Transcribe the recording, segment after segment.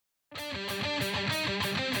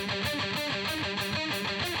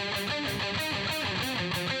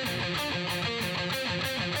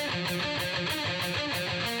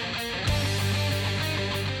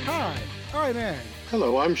I'm Ed.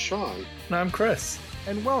 Hello, I'm Sean. And I'm Chris.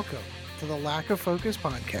 And welcome to the Lack of Focus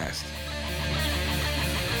podcast.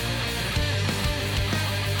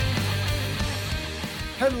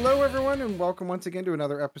 Hello, everyone, and welcome once again to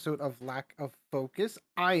another episode of Lack of Focus.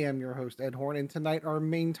 I am your host, Ed Horn, and tonight our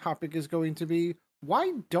main topic is going to be,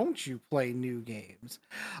 why don't you play new games?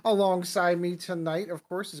 Alongside me tonight, of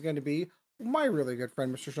course, is going to be my really good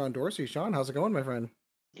friend, Mr. Sean Dorsey. Sean, how's it going, my friend?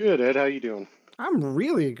 Good, Ed. How you doing? I'm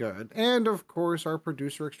really good. And, of course, our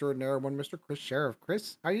producer extraordinaire, one Mr. Chris Sheriff.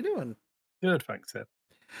 Chris, how you doing? Good, thanks, Ed.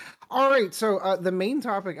 All right, so the main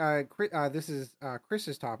topic, this is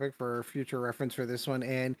Chris's topic for future reference for this one,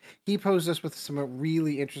 and he posed us with some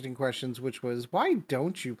really interesting questions, which was, why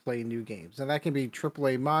don't you play new games? And that can be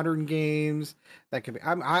AAA modern games. That could be.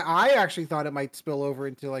 I actually thought it might spill over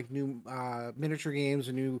into like new miniature games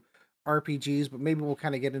or new RPGs, but maybe we'll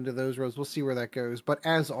kind of get into those roads. We'll see where that goes. But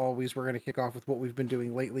as always, we're going to kick off with what we've been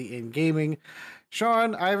doing lately in gaming.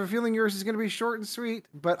 Sean, I have a feeling yours is going to be short and sweet,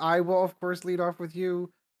 but I will, of course, lead off with you.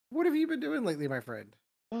 What have you been doing lately, my friend?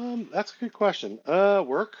 That's a good question.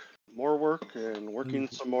 Work, more work, and working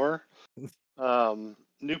some more.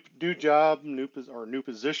 New job, new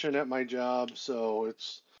position at my job, so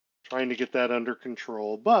it's trying to get that under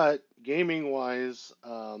control. But gaming wise,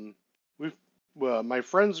 my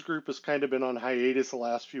friends group has kind of been on hiatus the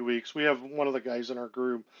last few weeks. We have one of the guys in our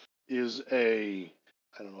group is I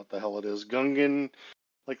don't know what the hell it is, Gungan.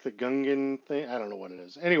 Like the Gungan thing, I don't know what it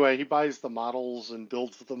is. Anyway, he buys the models and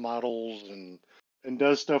builds the models and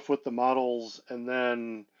does stuff with the models, and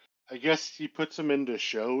then I guess he puts them into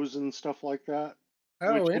shows and stuff like that.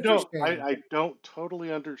 Oh, Which interesting. I don't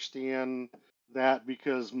totally understand that,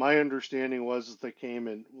 because my understanding was that they came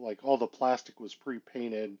and like all the plastic was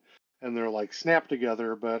pre-painted and they're like snapped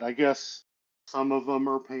together, but I guess some of them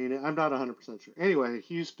are painted. I'm not 100% sure. Anyway,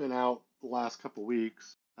 he's been out the last couple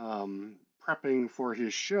weeks. Prepping for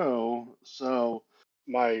his show. So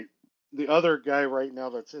the other guy right now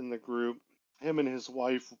that's in the group, him and his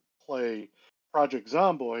wife play Project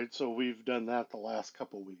Zomboid, so we've done that the last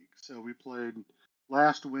couple weeks. So we played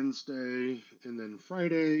last Wednesday and then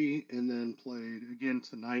Friday, and then played again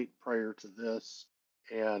tonight prior to this.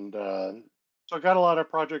 And so I got a lot of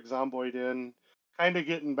Project Zomboid in, kind of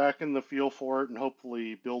getting back in the feel for it, and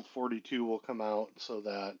hopefully Build 42 will come out so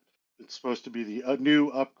that it's supposed to be a new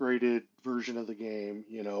upgraded version of the game,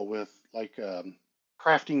 with like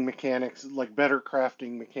crafting mechanics, like better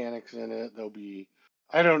crafting mechanics in it. There'll be,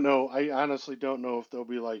 I don't know, I honestly don't know if there'll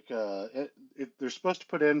be like, they're supposed to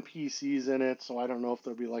put NPCs in it, so I don't know if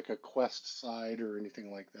there'll be like a quest side or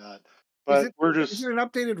anything like that. But is it an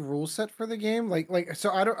updated rule set for the game? So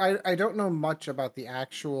I don't know much about the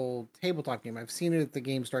actual tabletop game. I've seen it at the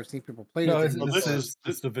Game Start, seen people play No, it. this is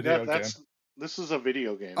just a video game. This is a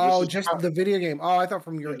video game. Oh, just the video game. Oh, I thought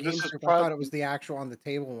from your This game is script, I thought it was the actual on the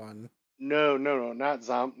table one. No, not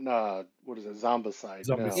what is it? Zombicide.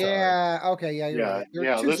 No. Zombicide. Yeah. Okay. Yeah, you're right.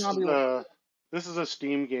 Yeah. This is a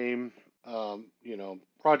Steam game.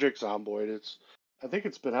 Project Zomboid. I think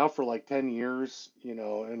it's been out for like 10 years.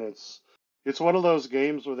 And it's one of those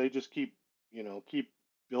games where they just keep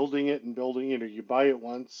building it and building it, or you buy it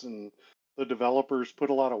once and the developers put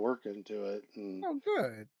a lot of work into it. And Oh,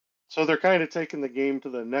 good. so they're kind of taking the game to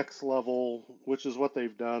the next level, which is what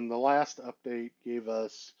they've done. The last update gave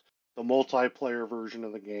us the multiplayer version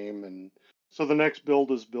of the game, and so the next build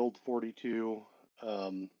is Build 42,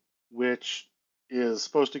 which is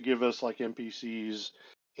supposed to give us like NPCs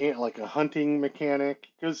and like a hunting mechanic,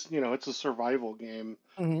 because it's a survival game.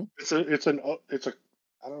 Mm-hmm. It's a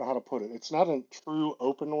I don't know how to put it. It's not a true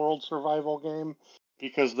open world survival game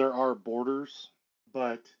because there are borders,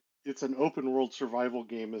 but it's an open world survival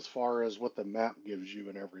game as far as what the map gives you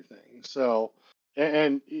and everything. So,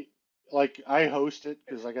 and like I host it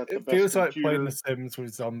because I got the It best feels like computer. playing The Sims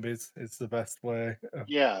with zombies. It's the best way. I think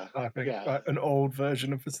Yeah. like an old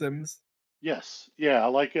version of The Sims. Yes, yeah,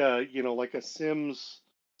 like like a Sims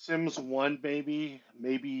 1,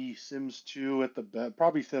 maybe Sims 2 at the best,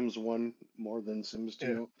 probably Sims 1 more than Sims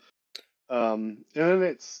 2. And then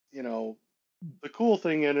it's, the cool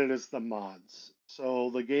thing in it is the mods. So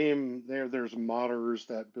the game there's modders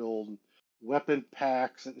that build weapon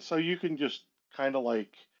packs, and so you can just kind of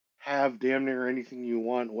like have damn near anything you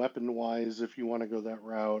want weapon wise if you want to go that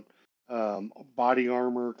route. Body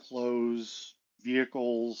armor, clothes,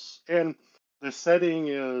 vehicles, and the setting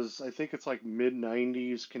is, I think it's like mid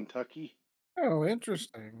 90s Kentucky. Oh,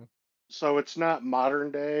 interesting. So it's not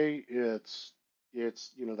modern day. It's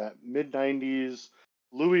that mid 90s.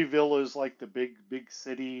 Louisville is like the big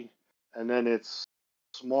city, and then it's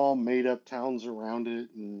small made up towns around it.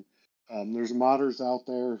 And there's modders out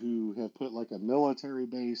there who have put like a military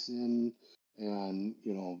base in. and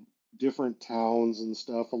different towns and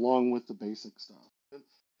stuff along with the basic stuff.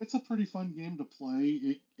 It's a pretty fun game to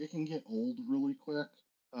play. It can get old really quick.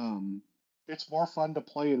 Um, it's more fun to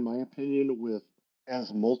play, in my opinion, with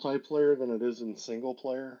as multiplayer than it is in single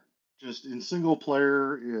player. Just in single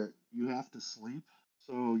player, you have to sleep,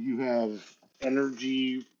 so you have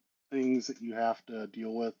energy things that you have to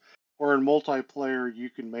deal with. Or in multiplayer, you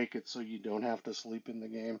can make it so you don't have to sleep in the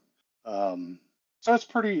game. Um, so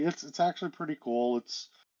it's actually pretty cool. It's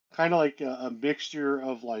kind of like a mixture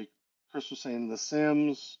of, like Chris was saying, The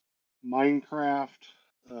Sims, Minecraft,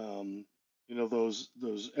 um, those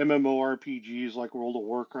MMORPGs like World of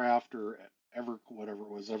Warcraft or whatever it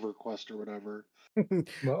was, EverQuest or whatever. But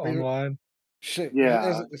Like, online. shit,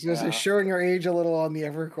 Yeah, this is yeah, showing our age a little on the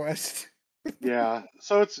EverQuest. yeah.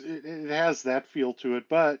 So it has that feel to it,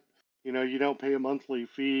 but you don't pay a monthly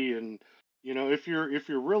fee, and if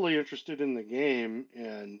you're really interested in the game,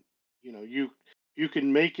 and you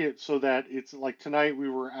can make it so that it's like tonight we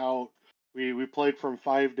were out. We played from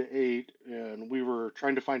 5 to 8, and we were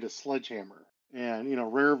trying to find a sledgehammer. And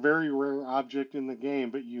very rare object in the game,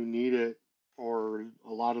 but you need it for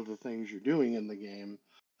a lot of the things you're doing in the game.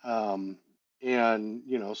 Um, and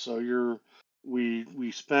so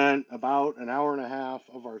we spent about an hour and a half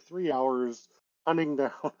of our 3 hours hunting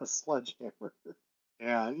down a sledgehammer.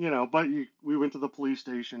 And we went to the police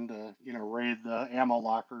station to raid the ammo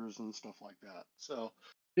lockers and stuff like that. So,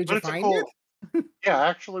 Did but you it's a find it? cool. Yeah,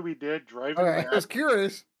 actually, we did driving Okay, I back. was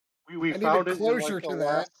curious. We I needed found it in like closure the to that.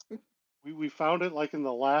 last. We found it like in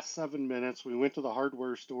the last 7 minutes. We went to the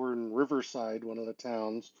hardware store in Riverside, one of the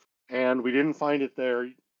towns, and we didn't find it there.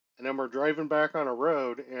 And then we're driving back on a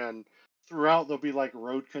road, and throughout there'll be like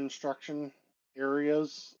road construction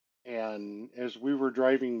areas. And as we were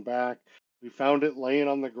driving back, we found it laying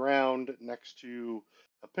on the ground next to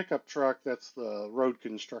a pickup truck that's the road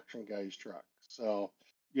construction guy's truck. So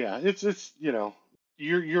yeah, it's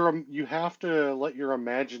you have to let your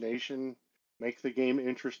imagination make the game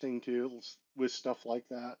interesting too with stuff like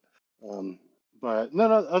that. Um, but no,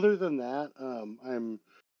 other than that, I'm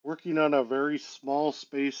working on a very small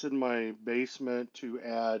space in my basement to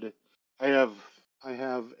add. I have I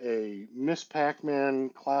have a Miss Pac-Man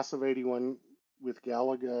Class of '81 with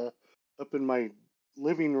Galaga up in my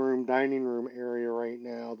living room, dining room area right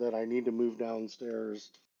now that I need to move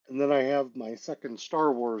downstairs. And then I have my second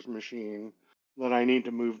Star Wars machine that I need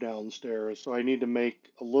to move downstairs. So I need to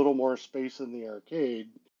make a little more space in the arcade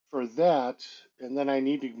for that. And then I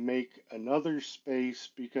need to make another space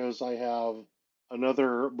because I have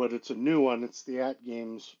another, but it's a new one. It's the At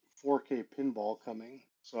Games 4K pinball coming.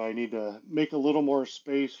 So I need to make a little more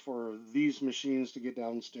space for these machines to get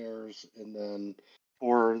downstairs and then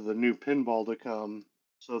for the new pinball to come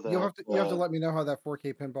so that You have to let me know how that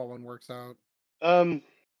 4K pinball one works out. um,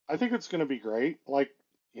 I think it's going to be great. Like,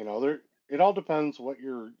 there it all depends what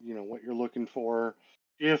you're looking for.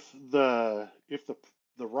 If the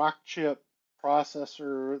rock chip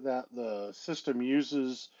processor that the system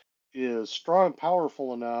uses is strong and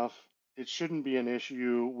powerful enough, it shouldn't be an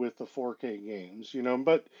issue with the 4K games,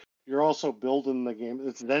 but you're also building the game.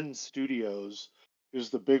 It's Zen Studios is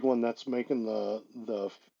the big one that's making the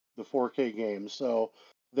 4K games. So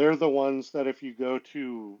they're the ones that if you go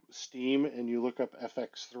to Steam and you look up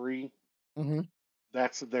FX3, Hmm.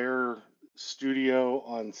 that's their studio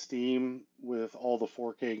on Steam with all the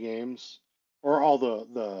 4K games or all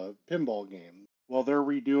the pinball games. Well, they're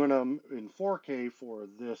redoing them in 4K for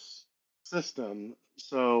this system,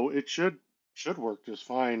 so it should work just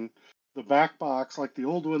fine. The back box, like the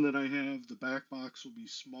old one that I have, the back box will be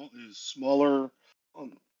smaller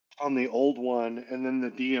on on the old one, and then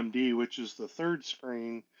the DMD, which is the third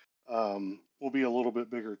screen, will be a little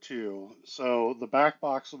bit bigger too. So the back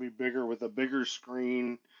box will be bigger with a bigger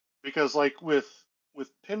screen because, like with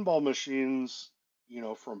pinball machines,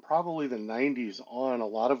 from probably the 90s on, a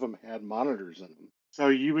lot of them had monitors in them. So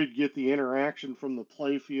you would get the interaction from the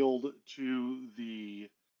playfield to the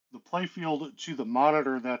playfield to the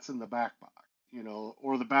monitor that's in the back box,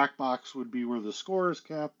 or the back box would be where the score is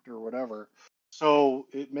kept or whatever. So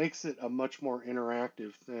it makes it a much more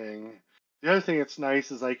interactive thing. The other thing that's nice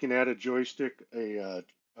is I can add a joystick, a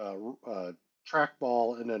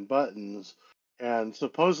trackball, and then buttons. And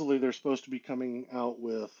supposedly they're supposed to be coming out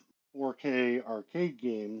with 4K arcade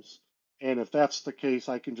games. And if that's the case,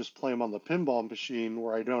 I can just play them on the pinball machine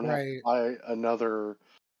where I don't have to Right. buy another.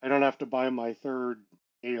 I don't have to buy my third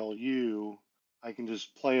ALU. I can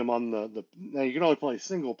just play them on the. Now you can only play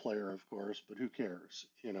single player, of course, but who cares?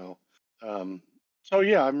 Um, so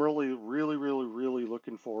yeah, I'm really, really, really, really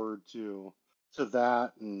looking forward to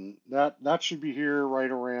that, and that should be here right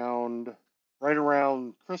around. right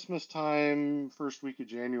around Christmas time, first week of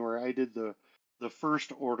January, I did the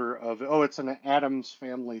first order of it's an Adams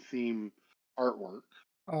Family theme artwork,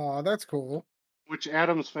 Oh, that's cool. which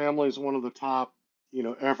Adams Family is one of the top,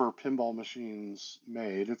 ever pinball machines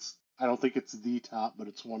made. I don't think it's the top, but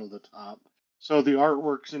it's one of the top. So the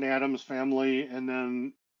artwork's in Adams Family, and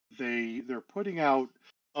then they're putting out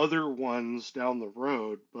other ones down the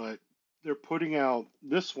road, but they're putting out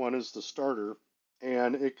this one as the starter,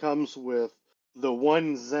 and it comes with the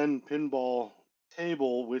one Zen pinball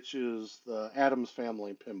table, which is the Adams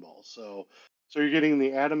Family pinball. So you're getting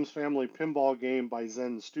the Adams Family pinball game by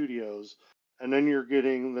Zen Studios, and then you're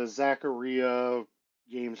getting the Zaccaria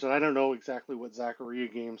games. And I don't know exactly what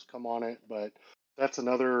Zaccaria games come on it, but that's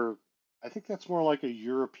another. I think that's more like a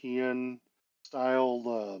European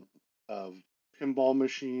style of pinball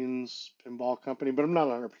machines, pinball company, but I'm not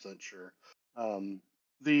 100% sure. Um,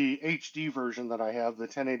 the HD version that I have, the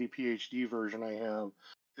 1080p HD version I have,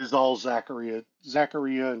 is all Zaccaria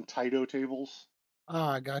and Taito tables.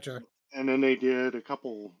 Ah, gotcha. And then they did a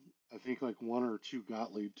couple, I think like one or two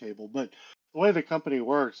Gottlieb table. But the way the company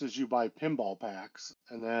works is you buy pinball packs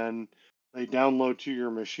and then they download to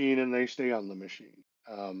your machine and they stay on the machine.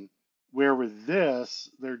 Where with this,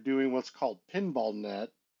 they're doing what's called Pinball Net,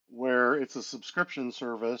 where it's a subscription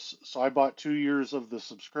service. So I bought 2 years of the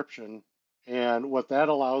subscription. And what that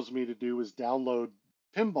allows me to do is download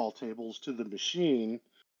pinball tables to the machine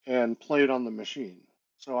and play it on the machine.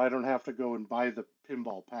 So I don't have to go and buy the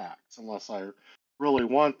pinball packs unless I really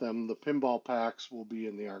want them. The pinball packs will be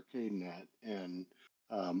in the arcade net, and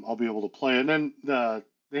I'll be able to play. And then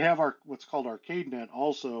they have what's called arcade net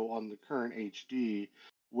also on the current HD,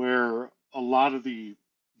 where a lot of the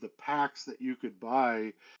packs that you could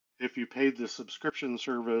buy if you paid the subscription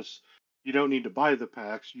service, you don't need to buy the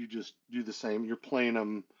packs. You just do the same. You're playing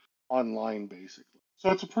them online basically.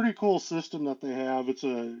 So it's a pretty cool system that they have. It's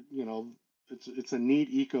a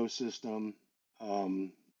neat ecosystem,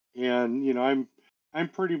 um, and I'm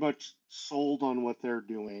pretty much sold on what they're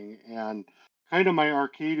doing. And kind of my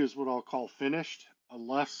arcade is what I'll call finished,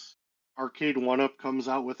 unless Arcade One Up comes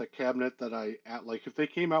out with a cabinet that like. If they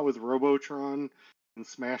came out with Robotron and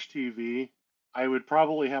Smash TV, I would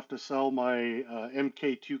probably have to sell my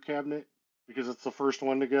MK2 cabinet because it's the first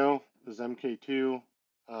one to go. Is MK2.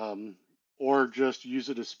 Um, or just use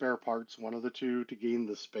it as spare parts, one of the two, to gain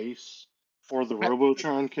the space for the I,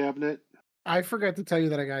 Robotron cabinet. I forgot to tell you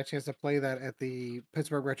that I got a chance to play that at the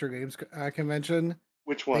Pittsburgh Retro Games convention.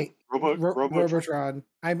 Which one? Robotron? Robotron.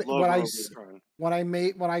 Love Robotron. When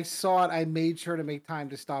I saw it, I made sure to make time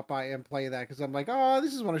to stop by and play that because I'm like, oh,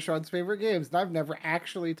 this is one of Sean's favorite games, and I've never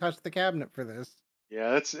actually touched the cabinet for this.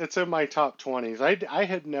 Yeah, it's in my top 20s. I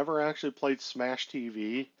had never actually played Smash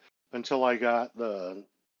TV until I got the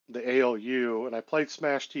ALU, and I played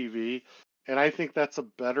Smash TV, and I think that's a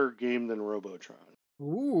better game than Robotron.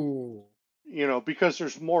 Ooh. Because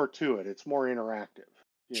there's more to it. It's more interactive.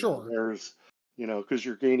 Sure. There's, because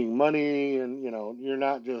you're gaining money and, you're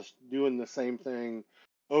not just doing the same thing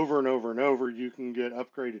over and over and over. You can get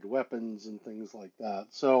upgraded weapons and things like that.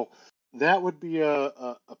 So that would be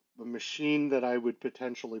a machine that I would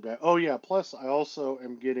potentially buy. Oh, yeah. Plus, I also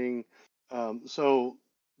am getting, so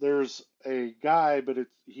there's a guy, but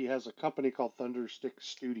he has a company called Thunderstick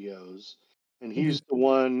Studios, and he's the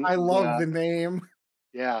one I love that, the name.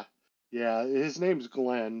 yeah. Yeah, his name's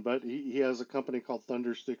Glenn, but he has a company called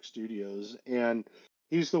Thunderstick Studios, and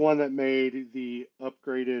he's the one that made the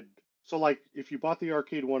upgraded. So, like, if you bought the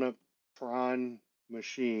Arcade One Up Tron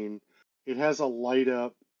machine, it has a light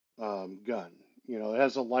up gun. It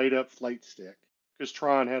has a light up flight stick because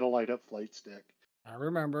Tron had a light up flight stick I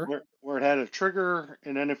remember. where it had a trigger,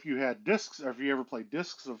 and then if you had discs, or if you ever played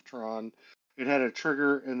discs of Tron, it had a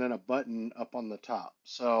trigger and then a button up on the top.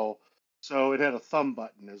 So it had a thumb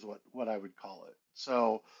button, is what I would call it.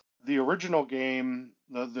 So the original game,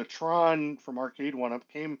 the Tron from Arcade One Up,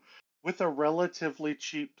 came with a relatively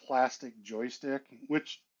cheap plastic joystick,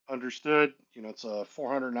 which understood, it's a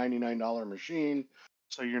 $499 machine,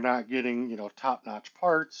 so you're not getting, top-notch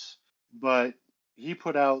parts, but he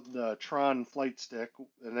put out the Tron flight stick,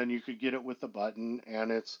 and then you could get it with a button,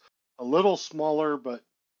 and it's a little smaller, but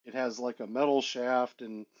it has like a metal shaft,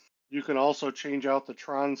 and you can also change out the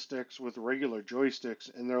Tron sticks with regular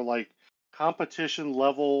joysticks, and they're like competition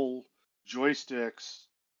level joysticks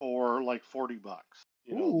for like $40.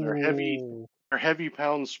 Ooh. They're heavy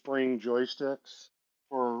pound spring joysticks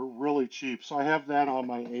for really cheap. So I have that on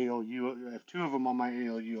my ALU. I have two of them on my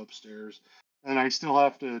ALU upstairs, and I still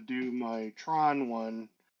have to do my Tron one.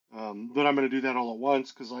 But I'm going to do that all at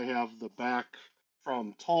once because I have the back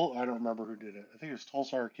from I don't remember who did it. I think it was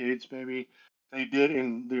Tulsa Arcades, maybe. they did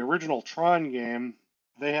in the original Tron game.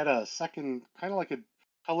 They had a second, kind of like a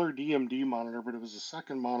color DMD monitor, but it was a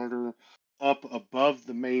second monitor up above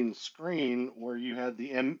the main screen where you had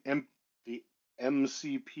the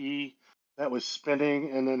MCP that was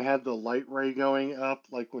spinning and then had the light ray going up,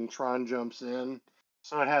 like when Tron jumps in.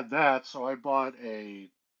 So it had that. So I bought a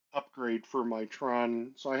upgrade for my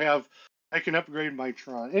Tron. So I can upgrade my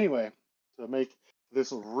Tron. Anyway, to make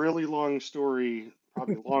this a really long story,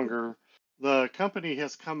 probably longer, the company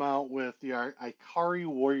has come out with the Ikari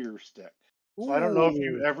Warrior stick. So I don't know if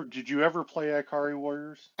Ooh. did you ever play Ikari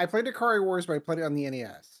Warriors? I played Ikari Wars, but I played it on the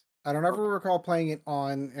NES. I don't ever Okay. recall playing it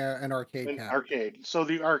on an arcade An cabinet. arcade. So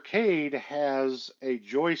the arcade has a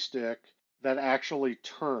joystick that actually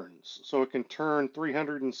turns. So it can turn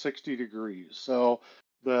 360 degrees. So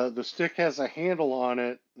the stick has a handle on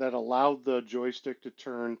it that allowed the joystick to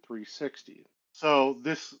turn 360. So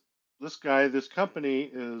this company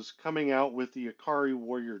is coming out with the Ikari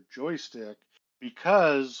Warrior joystick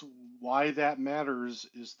because why that matters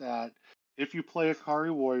is that if you play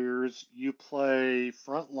Ikari Warriors, you play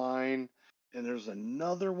Frontline, and there's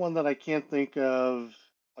another one that I can't think of,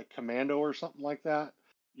 like Commando or something like that.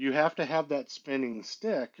 You have to have that spinning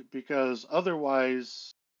stick because otherwise,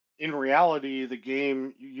 in reality, the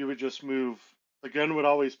game you would just move. The gun would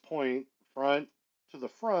always point front to the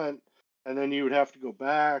front, and then you would have to go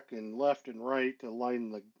back and left and right to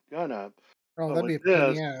line the gun up. Oh, But that'd with be a pain in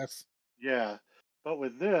this, the ass. yeah, but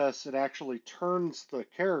with this, it actually turns the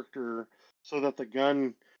character so that the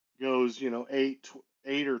gun goes,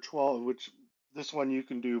 8 or 12, which this one you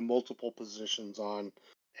can do multiple positions on,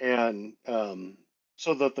 and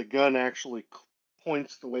so that the gun actually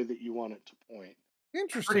points the way that you want it to point. Pretty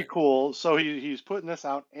Interesting. cool. So he's putting this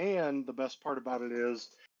out, and the best part about it is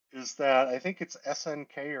that I think it's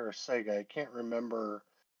SNK or Sega. I can't remember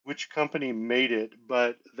which company made it,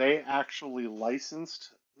 but they actually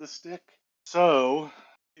licensed the stick. So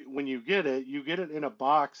when you get it in a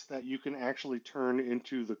box that you can actually turn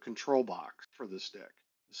into the control box for the stick.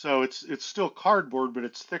 So it's still cardboard, but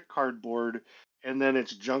it's thick cardboard, and then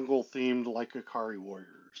it's jungle themed like Akari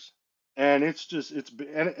Warriors. And and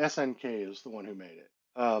SNK is the one who made it.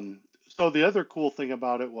 So the other cool thing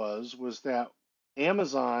about it was that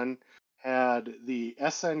Amazon had the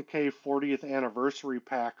SNK 40th anniversary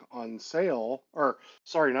pack on sale, or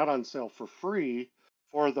sorry, not on sale, for free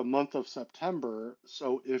for the month of September.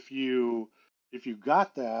 So if you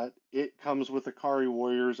got that, it comes with Akari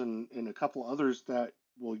Warriors and a couple others that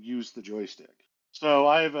will use the joystick. So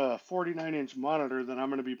I have a 49-inch monitor that I'm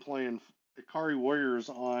going to be playing Akari Warriors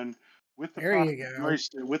on There you go.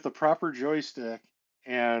 with the proper joystick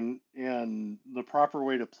and the proper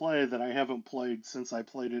way to play that I haven't played since I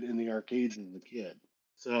played it in the arcades as a kid.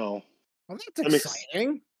 So Well, that's I'm ex-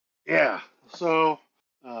 exciting. yeah. So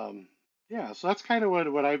so that's kind of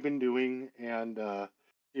what I've been doing, and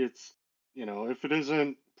it's if it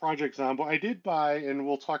isn't Project Zombo, I did buy, and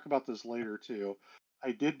we'll talk about this later too.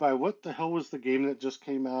 I did buy, what the hell was the game that just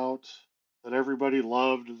came out that everybody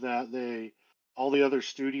loved, that they all the other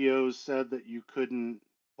studios said that you couldn't,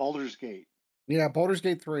 Baldur's Gate. Yeah, Baldur's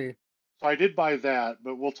Gate 3. So I did buy that,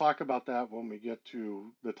 but we'll talk about that when we get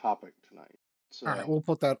to the topic tonight. All right, So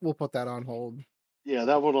we'll put that on hold. yeah,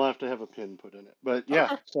 that one will have to have a pin put in it. But yeah,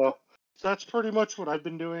 Okay. so that's pretty much what I've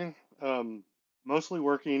been doing. Mostly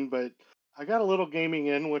working, but I got a little gaming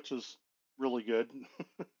in, which is really good.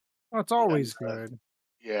 Well, it's And always good.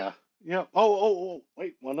 yeah, yeah.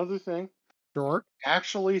 Wait, one other thing. Sure.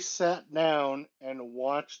 Actually sat down and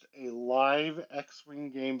watched a live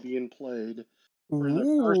X-Wing game being played for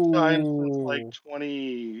the first time since like Ooh.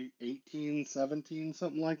 2018, 17,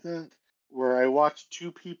 something like that, where I watched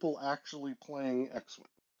two people actually playing X-Wing.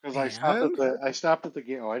 Because And I stopped at the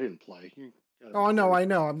game. Oh, I didn't play. You gotta be oh, no, kidding. I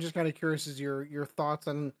know. I'm just kind of curious as your thoughts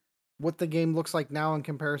on what the game looks like now in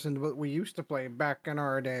comparison to what we used to play back in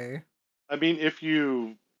our day. I mean, if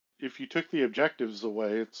you took the objectives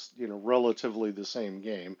away, it's relatively the same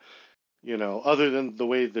game. Other than the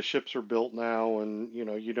way the ships are built now, and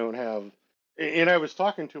you don't have. And I was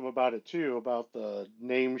talking to him about it too, about the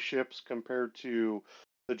name ships compared to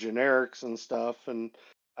the generics and stuff. And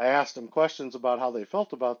I asked him questions about how they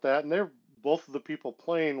felt about that, and they're both of the people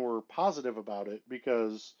playing were positive about it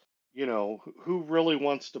because who really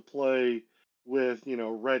wants to play with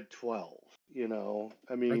Red 12? I Or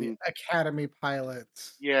the mean, Academy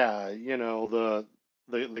pilots. yeah, the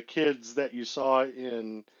kids that you saw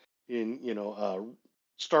in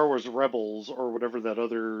Star Wars Rebels or whatever that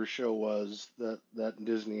other show was that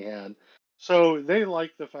Disney had. So they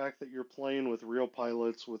like the fact that you're playing with real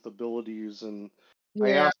pilots with abilities, and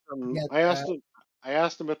Yeah, I get I asked that. them I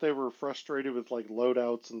asked them if they were frustrated with like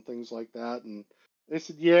loadouts and things like that, and they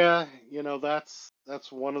said, yeah, that's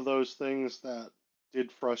one of those things that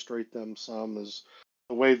did frustrate them some is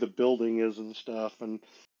the way the building is and stuff. And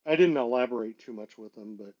I didn't elaborate too much with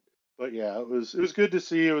them, but yeah, it was good to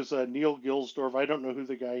see. It was Neil Gilsdorf. I don't know who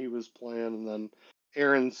the guy he was playing, and then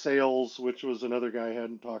Aaron Sales, which was another guy I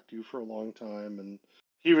hadn't talked to for a long time, and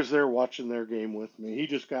he was there watching their game with me. He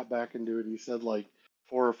just got back into it. He said like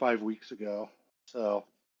 4 or 5 weeks ago. So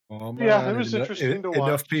Oh yeah, it man, was interesting to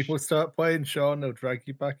enough watch. people start playing, Sean, they'll drag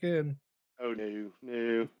you back in. Oh no,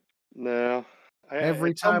 no, no. I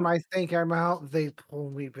Every tell time me, I think I'm out, they pull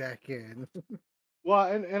me back in.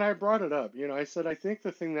 well, and I brought it up. I said I think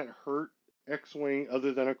the thing that hurt X-Wing,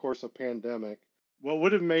 other than of course a pandemic, what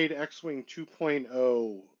would have made X-Wing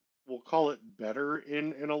 2.0, we'll call it better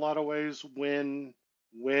in a lot of ways when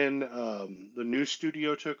the new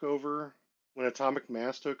studio took over, when Atomic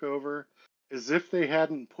Mass took over, is if they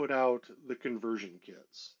hadn't put out the conversion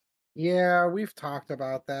kits. Yeah, we've talked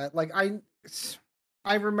about that.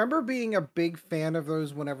 I remember being a big fan of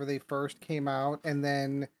those whenever they first came out, and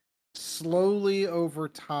then slowly over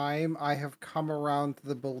time, I have come around to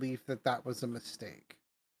the belief that that was a mistake.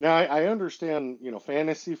 Now I understand,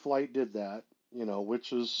 Fantasy Flight did that,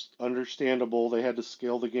 which is understandable. They had to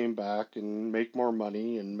scale the game back and make more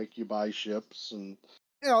money and make you buy ships and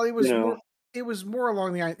You know, you know. it was more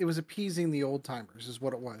along the line. It was appeasing the old timers, is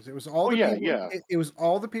what it was. It was all Oh the yeah, people. yeah, It was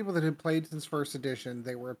all the people that had played since first edition.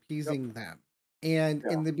 They were yep, appeasing them, and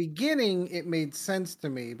yeah. in the beginning, it made sense to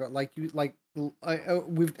me. But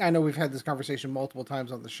I know we've had this conversation multiple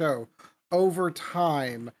times on the show. Over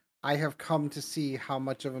time, I have come to see how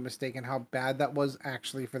much of a mistake and how bad that was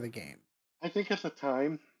actually for the game. I think at the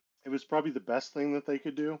time it was probably the best thing that they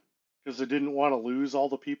could do because they didn't want to lose all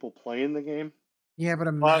the people playing the game. Yeah, but But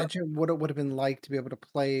imagine what it would have been like to be able to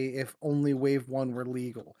play if only Wave 1 were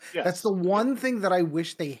legal. That's the yes, yep, one thing that I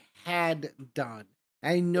wish they had done.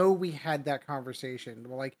 I yep. know we had that conversation.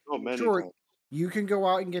 We're like, Oh, many sure, times. you can go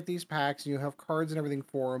out and get these packs and you have cards and everything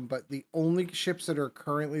for them, but the only ships that are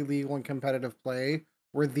currently legal in competitive play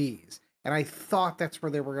were these. And I thought that's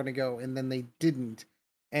where they were going to go, and then they didn't.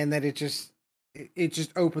 And that it just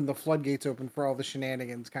opened the floodgates open for all the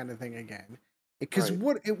shenanigans kind of thing again. Because Right.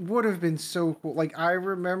 what it would have been so cool. Like I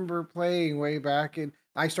remember playing way back in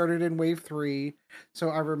I started in wave 3. So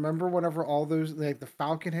I remember whenever all those like the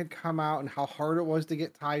Falcon had come out and how hard it was to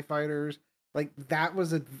get TIE fighters. Like that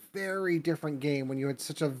was a very different game when you had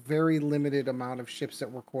such a very limited amount of ships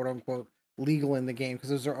that were quote unquote legal in the game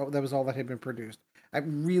because that was all that had been produced. It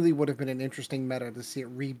really would have been an interesting meta to see it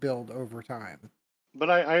rebuild over time. But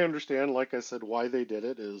I understand, like I said, why they did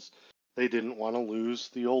it is they didn't want to lose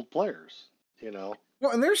the old players. You know.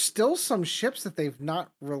 Well, and there's still some ships that they've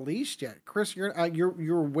not released yet. Chris,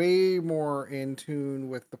 you're way more in tune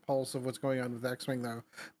with the pulse of what's going on with X-Wing though.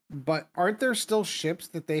 But aren't there still ships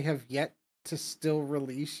that they have yet to still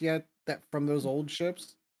release yet that from those old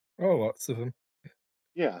ships? Oh, lots of them.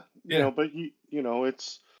 Yeah, Yeah. but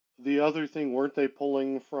it's the other thing. Weren't they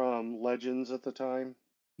pulling from Legends at the time?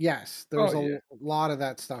 Yes, Oh there's yeah. a lot of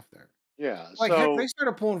that stuff there. Yeah. Like heck, they So,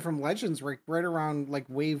 started pulling from Legends right around like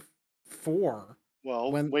wave 4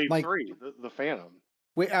 well, when Wave like Three, the Phantom.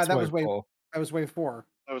 wait It's way Paul. that was wave 4.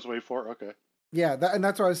 That was Wave Four. Okay. Yeah, and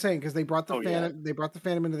that's what I was saying because Oh yeah. They brought the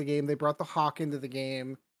Phantom into the game. They brought the Hawk into the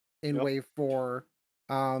game in Yep. Wave 4.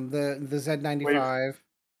 The Wave Z95.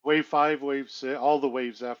 Wave Five, Wave Six. All the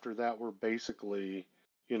waves after that were basically,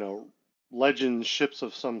 you know, Legends ships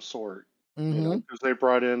of some sort. Mm-hmm. Because they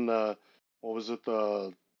brought in the what was it,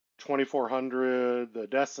 the 2400, the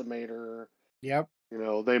Decimator. Yep.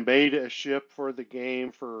 They made a ship for the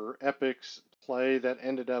game for Epic's play that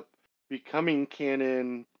ended up becoming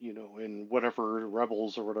canon, in whatever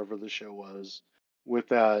Rebels or whatever the show was, with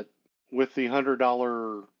that with the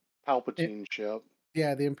 $100 It, Palpatine ship.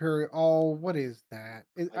 yeah, the Imperial. Oh, what is that?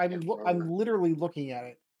 I can't I'm remember. literally looking at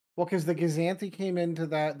it. Well, because the Gazanthi came into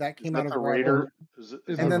that Is came out that of the Rebel, Oh, Raider?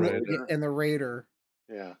 Is in and the that the then raid. Raider? and the Raider.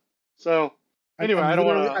 Yeah. So anyway,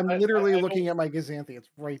 I'm literally looking at my Gazanthi. It's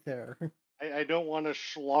right there. I don't want to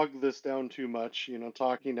slog this down too much,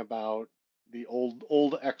 talking about the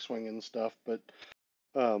old X-wing and stuff, but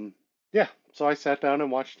um, yeah. So I sat down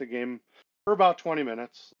and watched the game for about 20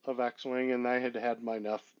 minutes of X-wing, and I had had my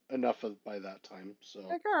enough of by that time. So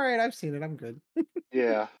Like, all right, I've seen it. I'm good.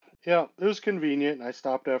 yeah, yeah, it was convenient. I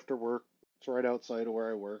stopped after work. It's right outside of where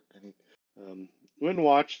I work, and um, went and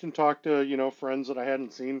watched and talked to friends that I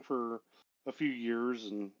hadn't seen for a few years,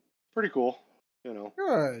 and pretty cool. You know.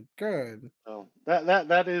 Good, good. So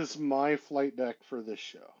that is my flight deck for this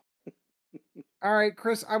show. All right,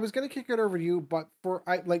 Chris, I was gonna kick it over to you, but for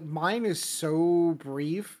I like mine is so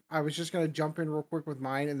brief. I was just gonna jump in real quick with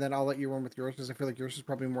mine, and then I'll let you run with yours because I feel like yours is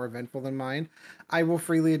probably more eventful than mine. I will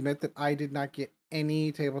freely admit that I did not get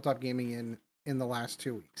any tabletop gaming in the last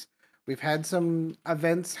 2 weeks. We've had some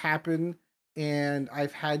events happen, and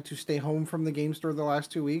I've had to stay home from the game store the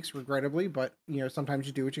last 2 weeks, regrettably. But sometimes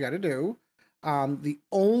you do what you got to do. The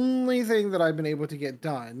only thing that I've been able to get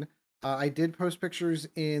done I did post pictures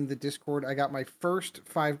in the Discord. I got my first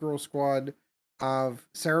 5 girl squad of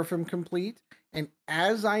Seraphim complete. And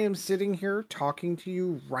as I am sitting here talking to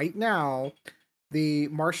you right now, the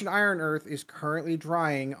Martian Iron Earth is currently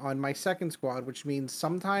drying on my second squad, which means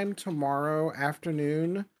sometime tomorrow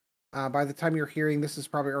afternoon. By the time you're hearing this, is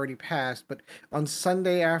probably already passed. But on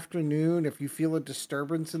Sunday afternoon, if you feel a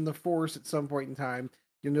disturbance in the force at some point in time,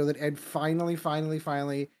 you'll know that Ed finally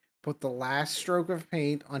put the last stroke of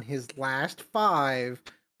paint on his last 5,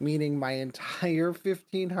 meaning my entire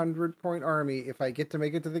 1,500 point army, if I get to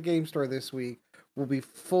make it to the game store this week, will be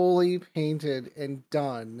fully painted and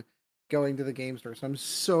done going to the game store. So I'm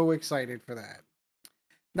so excited for that.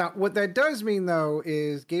 Now, what that does mean, though,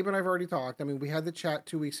 is Gabe and I've already talked. I mean, we had the chat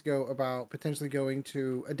 2 weeks ago about potentially going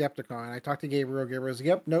to Adepticon. I talked to Gabriel. Gabriel's like,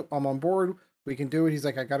 yep, nope, I'm on board. We can do it. He's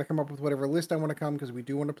like, I got to come up with whatever list I want to come because we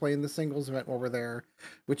do want to play in the singles event while we're there,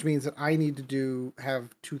 which means that I need to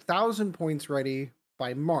have 2,000 points ready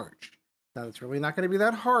by March. Now, it's really not going to be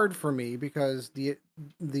that hard for me because the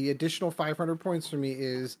additional 500 points for me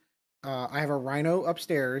is I have a Rhino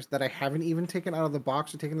upstairs that I haven't even taken out of the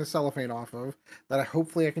box or taken the cellophane off of that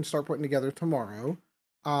hopefully I can start putting together tomorrow.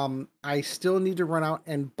 I still need to run out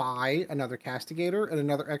and buy another Castigator and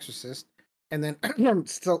another Exorcist, and then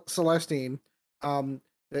Celestine.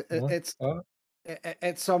 It's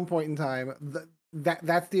at some point in time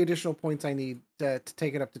that's the additional points I need to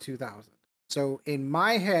take it up to 2,000. So in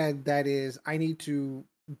my head, that is I need to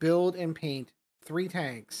build and paint 3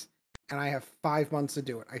 tanks, and I have 5 months to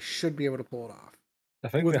do it. I should be able to pull it off. I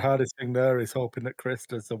think the hardest thing there is hoping that Chris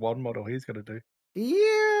does the one model he's going to do.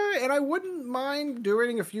 Yeah, and I wouldn't mind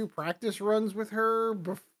doing a few practice runs with her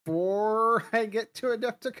before I get to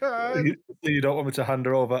Adepticon. You don't want me to hand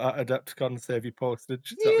her over at Adepticon and save you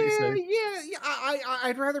postage? Is that what you're saying? Yeah.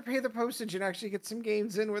 I'd rather pay the postage and actually get some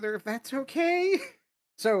games in with her if that's okay.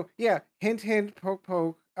 So yeah, hint, poke,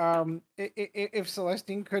 poke. If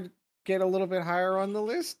Celestine could get a little bit higher on the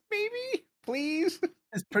list, maybe, please.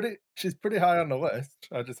 She's pretty high on the list.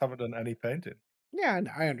 I just haven't done any painting. Yeah,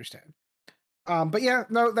 no, I understand. But yeah,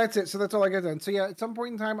 no, that's it. So that's all I got done. So yeah, at some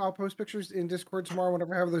point in time, I'll post pictures in Discord tomorrow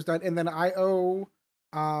whenever I have those done, and then I owe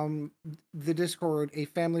the Discord a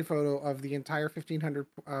family photo of the entire 1,500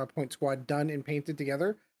 point squad done and painted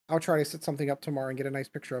together. I'll try to set something up tomorrow and get a nice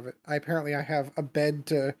picture of it. I have a bed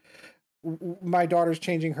to. My daughter's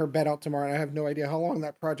changing her bed out tomorrow, and I have no idea how long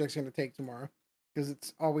that project's going to take tomorrow because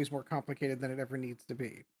it's always more complicated than it ever needs to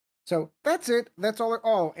be. So that's it. That's all.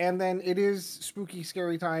 Oh, and then it is spooky,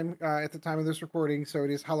 scary time at the time of this recording. So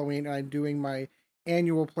it is Halloween, and I'm doing my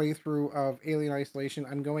annual playthrough of Alien Isolation.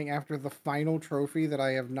 I'm going after the final trophy that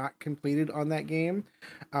I have not completed on that game,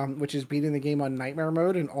 which is beating the game on Nightmare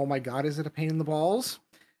mode. And oh my god, is it a pain in the balls?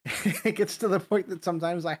 It gets to the point that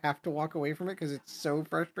sometimes I have to walk away from it because it's so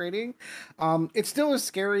frustrating. It's still as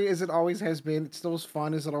scary as it always has been. It's still as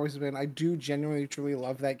fun as it always has been. I do genuinely, truly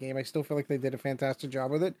love that game. I still feel like they did a fantastic job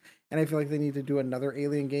with it, and I feel like they need to do another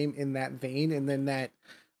Alien game in that vein. And then that,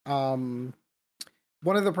 one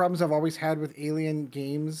of the problems I've always had with Alien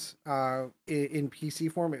games, in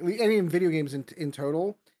PC form, and in video games in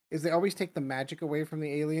total, is they always take the magic away from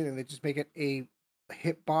the alien and they just make it a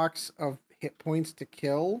hitbox of hit points to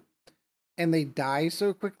kill, and they die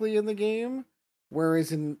so quickly in the game.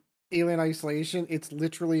 Whereas in Alien Isolation, it's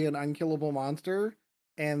literally an unkillable monster,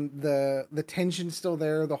 and the tension's still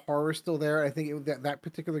there, the horror's still there. I think that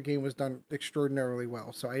particular game was done extraordinarily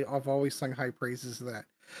well. So I've always sung high praises of that.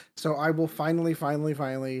 So I will finally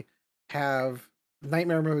have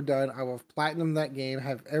Nightmare mode done. I will have platinum that game,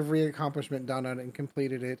 have every accomplishment done on it, and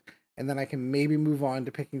completed it, and then I can maybe move on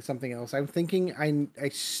to picking something else. I'm thinking I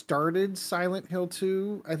started Silent Hill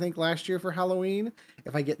 2, I think last year for Halloween.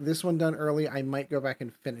 If I get this one done early, I might go back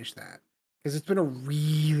and finish that. Because it's been a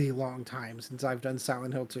really long time since I've done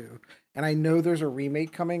Silent Hill 2. And I know there's a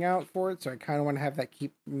remake coming out for it, so I kind of want to have that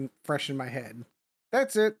keep fresh in my head.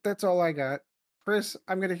 That's it. That's all I got. Chris,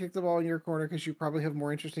 I'm going to kick the ball in your corner because you probably have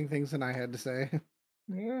more interesting things than I had to say.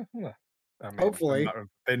 Yeah, I mean, Hopefully. a matter of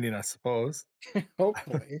opinion, I suppose.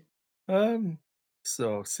 Hopefully.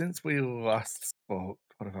 So since we last spoke,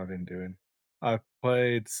 what have I been doing? I've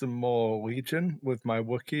played some more Legion with my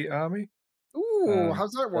Wookiee army. Ooh,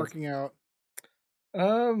 how's that working out?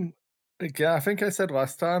 Um, Yeah, I think I said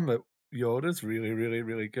last time that Yoda's really, really,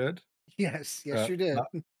 really good. Yes, Uh, you that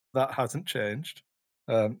did. that hasn't changed.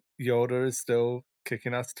 Yoda is still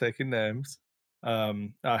kicking ass, taking names.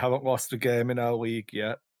 I haven't lost a game in our league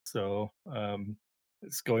yet, so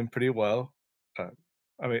it's going pretty well. Uh,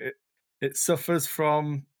 I mean, it suffers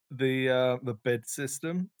from the bid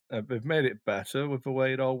system. They've made it better with the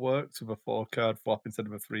way it all works, with a 4 card flop instead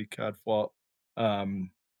of a 3 card flop.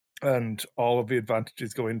 Um, and all of the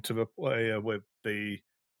advantages go into the player with the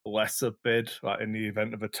lesser bid. Like in the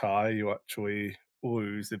event of a tie, you actually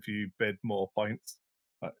lose if you bid more points.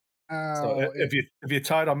 Uh, so Oh, if you're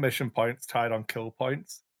tied on mission points, tied on kill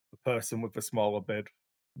points, the person with the smaller bid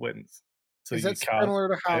wins. So is you that can't similar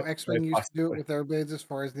to how play X-Wing used to do it passively. with their bids as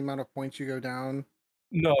far as the amount of points you go down?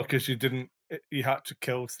 No, because you didn't. You had to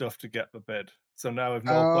kill stuff to get the bid. So now if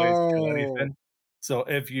no players kill Oh, anything, so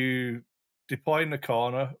if you deploy in the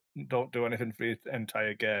corner, don't do anything for the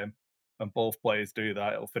entire game, and both players do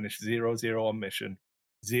that, it'll finish 0-0 on mission,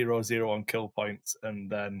 0-0 on kill points,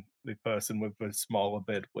 and then the person with the smaller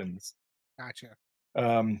bid wins. gotcha.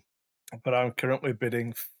 Um, but I'm currently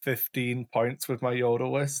bidding 15 points with my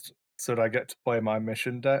Yoda list, so that I get to play my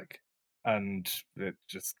mission deck, and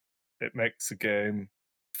it makes the game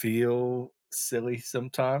feel silly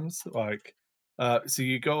sometimes. Like, so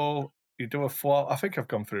you do a flop. I think I've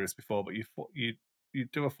gone through this before, but you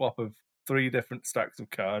do a flop of 3 different stacks of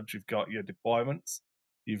cards. You've got your deployments,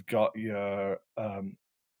 you've got your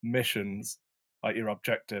missions, like your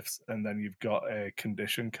objectives, and then you've got a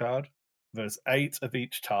condition card. There's 8 of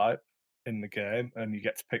each type in the game, and you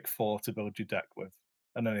get to pick 4 to build your deck with.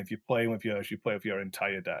 And then if you're playing with yours, you play with your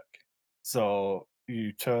entire deck. So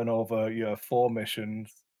you turn over your 4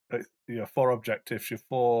 missions, your 4 objectives, your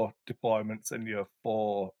 4 deployments, and your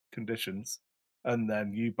 4 conditions. And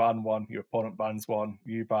then you ban one, your opponent bans one,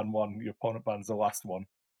 you ban one, your opponent bans the last one.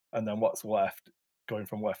 And then what's left, going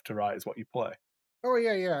from left to right, is what you play. Oh,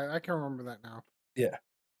 yeah, yeah, I can remember that now. Yeah.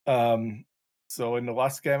 Um, so in the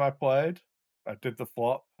last game I played, I did the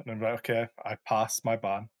flop, and I'm like, okay, I passed my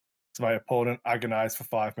ban. So my opponent agonized for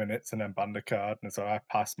 5 minutes and then banned a card, and so I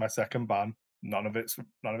passed my second ban. None of it.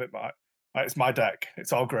 It's my deck.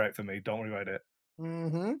 It's all great for me. Don't worry about it.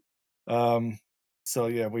 Mhm. Um, so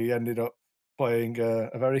yeah, we ended up playing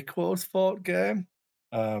a very close fought game.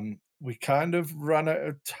 We kind of ran out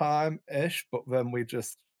of time ish, but then we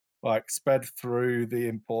just like sped through the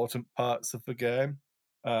important parts of the game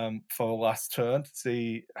for the last turn to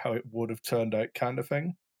see how it would have turned out, kind of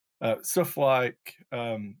thing. Stuff like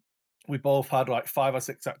we both had like 5 or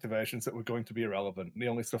 6 activations that were going to be irrelevant. The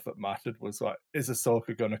only stuff that mattered was like, is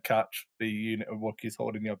Ahsoka going to catch the unit of Wookiees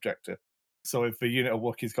holding the objective? So if the unit of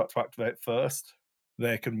Wookiees got to activate first,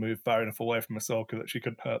 they could move far enough away from Ahsoka that she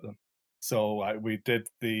couldn't hurt them. So like we did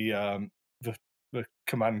the the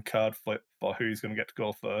command card flip for who's going to get to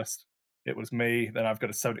go first. It was me. Then I've got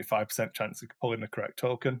a 75% chance of pulling the correct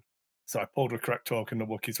token. So I pulled the correct token. The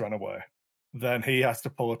Wookiees ran away. Then he has to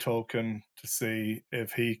pull a token to see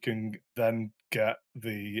if he can then get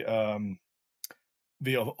the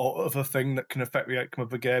other thing that can affect the outcome of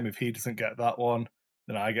the game. If he doesn't get that one,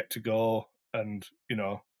 then I get to go, and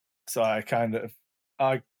so I kind of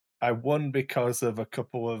I I won because of a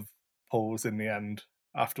couple of pulls in the end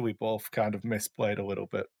after we both kind of misplayed a little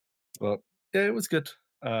bit. But yeah, it was good.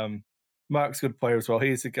 Um, Mark's a good player as well.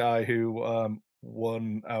 He's the guy who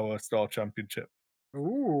won our store championship,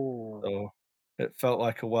 Ooh. so it felt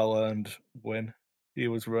like a well earned win. He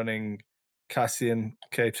was running Cassian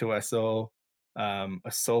K2SO,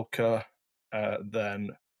 Ahsoka,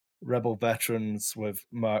 then Rebel Veterans with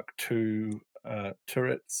Mark II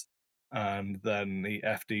turrets, and then the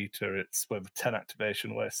FD turrets with a 10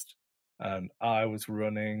 activation list. And I was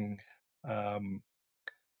running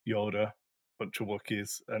Yoda, bunch of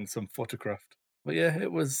Wookiees, and some Fluttercraft. But yeah,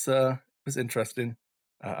 it was interesting.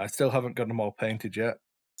 I still haven't got them all painted yet,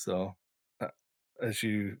 so uh, as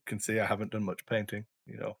you can see, I haven't done much painting.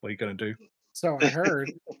 What are you going to do? So I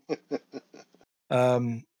heard.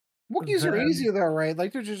 Um, Wookiees are then easy though, right?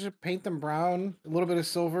 Like to just paint them brown, a little bit of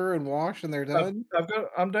silver and wash and they're done?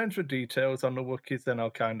 I'm down for details on the Wookiees. Then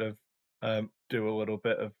I'll kind of do a little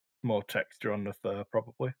bit of more texture on the fur,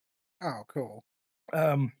 probably. Oh, cool.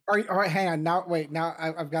 Um, Alright, hang on, now wait, now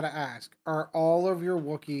I've gotta ask, are all of your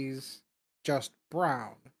Wookiees just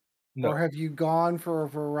brown? Or no, have you gone for a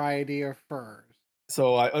variety of furs?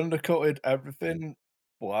 so I undercoated everything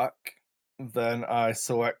black. Then I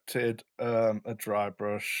selected a dry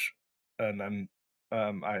brush, and then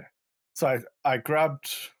I I grabbed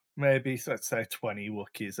maybe let's say 20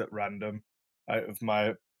 Wookiees at random out of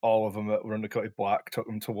my all of them that were undercoated black, took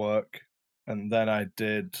them to work, and then I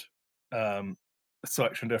did um a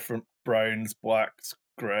selection of different browns, blacks,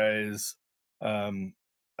 greys, um,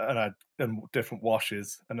 and different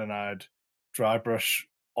washes, and then I'd dry brush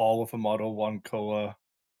all of the model one color,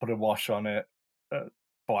 put a wash on it for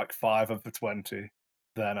like 5 of the 20.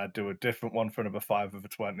 Then I'd do a different one for another 5 of the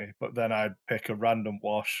 20, but then I'd pick a random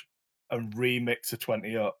wash and remix a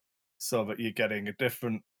 20 up so that you're getting a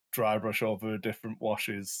different dry brush over different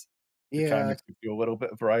washes to kind Yeah, of give you a little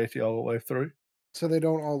bit of variety all the way through. so they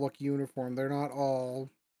don't all look uniform. They're not all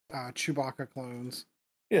Chewbacca clones.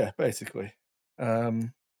 Yeah, basically.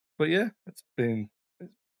 Um, but yeah, it's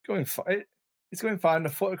going fine. It's going fine. The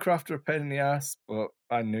photographed are a pain in the ass, but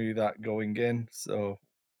I knew that going in, so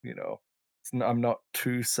you know, I'm not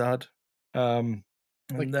too sad. Um,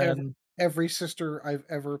 and Like then every sister I've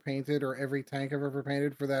ever painted or every tank I've ever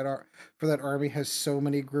painted for for that army has so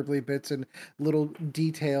many gribbly bits and little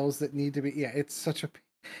details that need to be. Yeah, it's such a.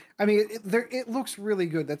 I mean, it looks really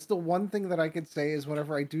good. That's the one thing that I could say is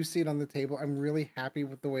whenever I do see it on the table, I'm really happy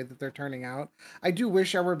with the way that they're turning out. I do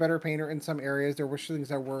wish I were a better painter in some areas. There were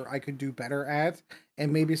things I could do better at,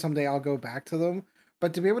 and maybe someday I'll go back to them.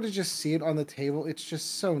 But to be able to just see it on the table, it's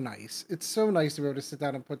just so nice. It's so nice to be able to sit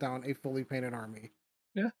down and put down a fully painted army.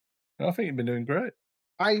 yeah, I think you've been doing great.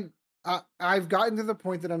 I I've gotten to the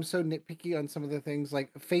point that I'm so nitpicky on some of the things.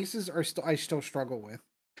 Like faces are still I still struggle with.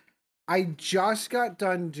 I just got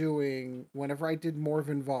done doing whenever I did Morve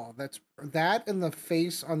Involved. That and the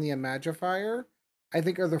face on the Imagifier, I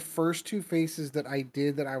think are the first two faces that I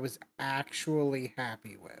did that I was actually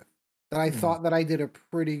happy with. That I Hmm. thought that I did a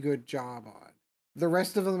pretty good job on. The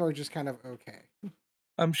rest of them are just kind of okay.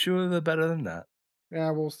 I'm sure they're better than that.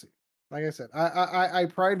 Yeah, we'll see. Like I said, I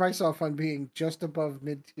pride myself on being just above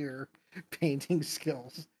mid tier painting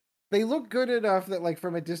skills. They look good enough that, like,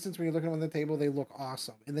 from a distance when you're looking on the table, they look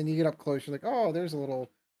awesome. And then you get up close, you're like, oh, there's a little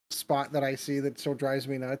spot that I see that still drives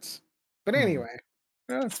me nuts. But Hmm. anyway,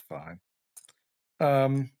 That's fine.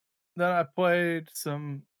 Um, then I played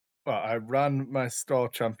some. Well, I ran my store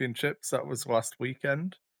championships. That was last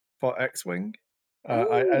weekend for X-wing.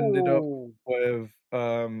 I ended up oh, with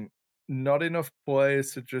not enough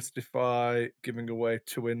players to justify giving away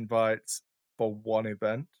 2 invites for one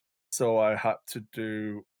event, so I had to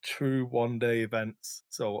do 2 one-day events.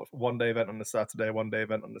 So 1 day event on the Saturday, 1 day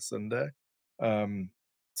event on the Sunday. Um,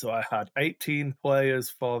 so I had 18 players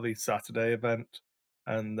for the Saturday event,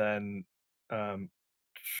 and then um,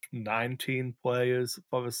 19 players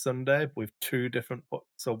for a Sunday with two different.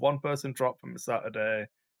 So one person dropped from a Saturday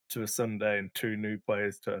to a Sunday, and two new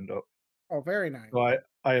players turned up. oh, very nice. So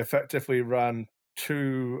I effectively ran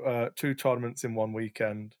two tournaments in one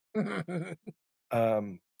weekend.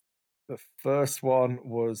 Um, the first one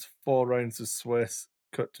was 4 rounds of Swiss,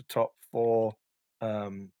 cut to top four,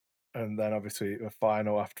 um, and then obviously the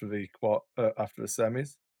final after after the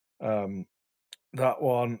semis. Um, That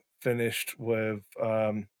one finished with,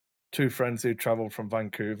 2 friends who travelled from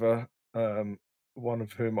Vancouver, one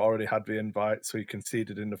of whom already had the invite, so he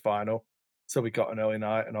conceded in the final. So we got an early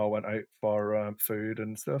night and all went out for, food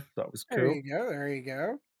and stuff. That was There cool. you go. There you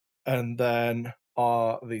go. And then,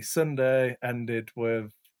 the Sunday ended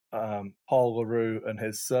with, Paul LaRue and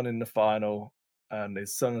his son in the final, and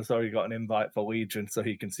his son has already got an invite for Legion, so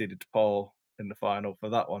he conceded to Paul in the final for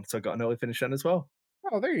that one, so I got an early finish then as well.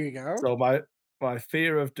 Oh, there you go. So my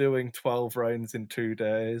fear of doing 12 rounds in 2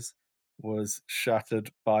 days was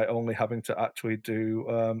shattered by only having to actually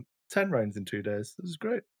do, 10 rounds in 2 days. This is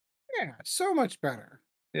great. Yeah, so much better.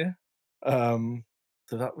 Yeah. Um,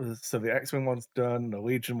 so the X-Wing one's done, the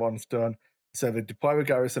Legion one's done. So the Deploy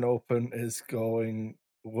Garrison Open is going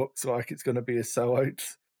looks like it's gonna be a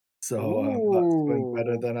sellout. So, that's going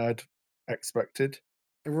better Ooh. than I'd expected.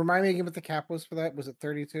 And remind me again what the cap was for that. Was it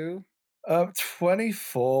 32?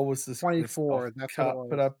 24 was the soft 24. That's what it cap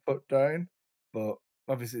that I was. put down, but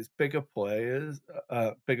obviously it's bigger play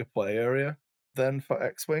area than for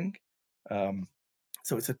X-Wing. Um,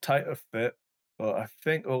 so it's a tighter fit, but I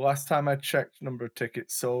think the last time I checked number of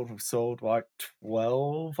tickets sold, we've sold like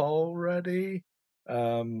 12 already.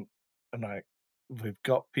 And like we've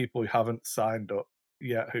got people who haven't signed up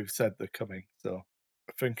yet who've said they're coming, so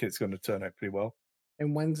I think it's gonna turn out pretty well.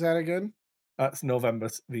 And when's that again? That's November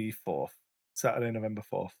the 4th, Saturday, November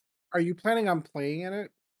 4th. Are you planning on playing in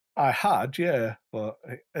it? I had, yeah, but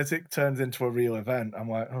as it turns into a real event, I'm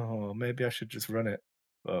like, "Oh, maybe I should just run it,"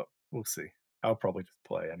 but we'll see. I'll probably just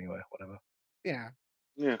play anyway, whatever. Yeah.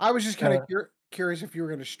 Yeah. I was just kind of Uh, curious if you were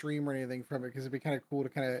going to stream or anything from it because it'd be kind of cool to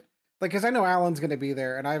kind of like because I know Alan's going to be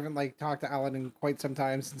there and I haven't like talked to Alan in quite some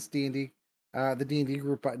time since D&D, the D&D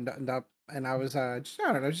group buttoned up, and I was just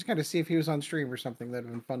I don't know just kind of see if he was on stream or something that'd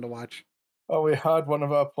been fun to watch. we had one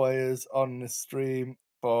of our players on the stream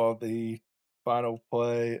for the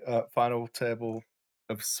final table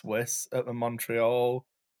of Swiss at the Montreal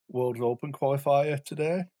World Open qualifier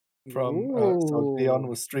today. So Dion Ooh,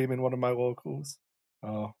 was streaming one of my locals.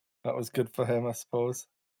 Oh, that was good for him, I suppose.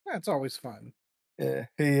 that's always fun. Yeah,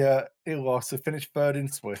 he lost. He finished third in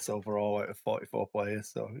Swiss overall out of 44 players,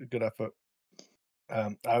 so good effort.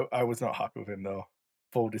 I was not happy with him though.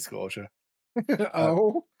 Full disclosure. Uh,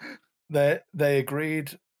 Oh, they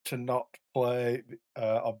agreed to not play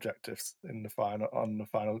objectives in the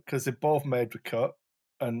final because they both made the cut,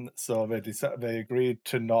 and so they agreed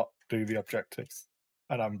to not do the objectives,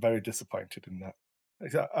 and I'm very disappointed in that.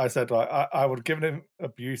 I said like I would have given him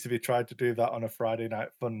abuse if he tried to do that on a Friday night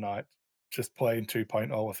fun night, just playing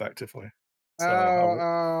 2.0 effectively. oh, So I would,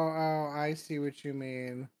 oh, oh, I see what you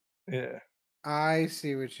mean. yeah, I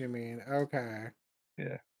see what you mean. Okay.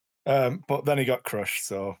 yeah. But then he got crushed,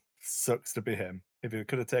 so sucks to be him. If he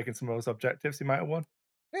could have taken some of those objectives, he might have won.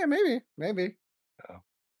 Yeah, maybe, maybe. Oh.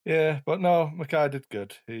 Yeah, but no, Mackay did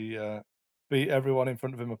good. He beat everyone in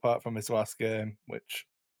front of him apart from his last game, which,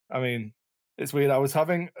 I mean, it's weird. I was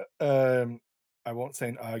having, I won't say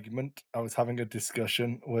an argument, I was having a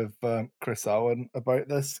discussion with Chris Allen about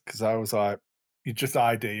this because I was like, you just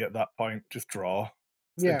ID at that point, just draw.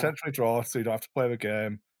 Yeah. Intentionally draw so you don't have to play the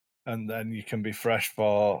game, and then you can be fresh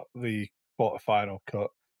for the quarterfinal cut.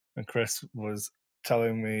 And Chris was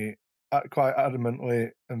telling me quite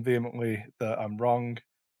adamantly and vehemently that I'm wrong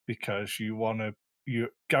because you're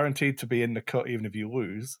guaranteed to be in the cut even if you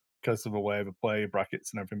lose because of the way the player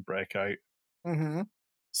brackets and everything break out. Mm-hmm.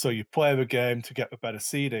 So you play the game to get the better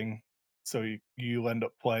seeding. So you'll end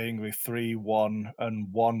up playing with 3, 1, and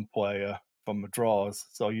 1 player from the draws.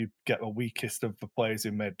 So you get the weakest of the players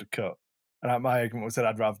who made the cut. And my argument was that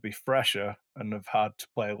I'd rather be fresher and have had to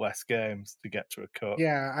play less games to get to a cut.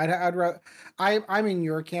 Yeah, I'd rather. I'm in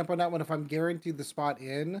your camp on that one. If I'm guaranteed the spot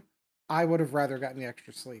in, I would have rather gotten the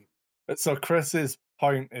extra sleep. So Chris's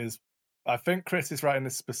point is, I think Chris is right in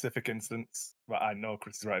this specific instance. Well, I know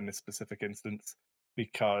Chris is right in this specific instance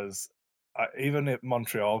because even at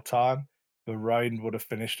Montreal time, the round would have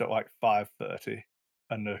finished at like 5:30,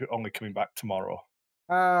 and they're only coming back tomorrow.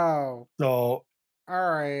 Oh, So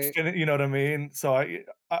all right. you know what I mean. So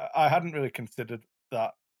I hadn't really considered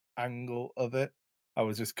that angle of it. I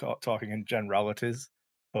was just talking in generalities,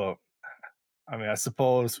 but I mean, I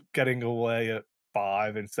suppose getting away at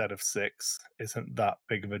 5 instead of 6 isn't that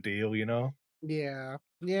big of a deal, you know? Yeah,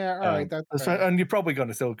 yeah. All right, that's fair. And you're probably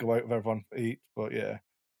gonna still go out with everyone to eat, but yeah.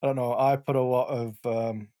 I don't know, I put a lot of,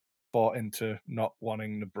 thought into not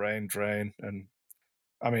wanting the brain drain, and,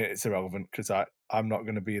 I mean, it's irrelevant because I'm not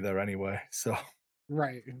gonna be there anyway, so,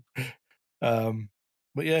 Right. um,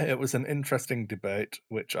 but yeah, it was an interesting debate,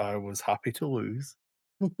 which I was happy to lose.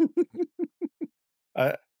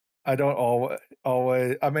 I I don't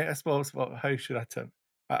always. I mean, I suppose, well, how should I turn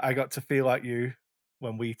I got to feel like you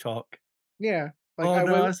when we talk. Yeah. Like Oh, I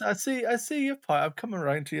no, wait. I see your point, I'm coming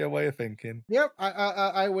around to your way of thinking. Yep.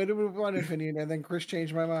 I waited with one opinion, and then Chris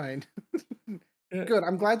changed my mind. Yeah. Good.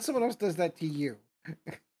 I'm glad someone else does that to you.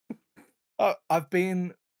 I've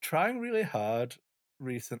been trying really hard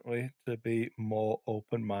recently to be more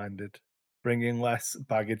open-minded, bringing less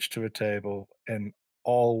baggage to a table in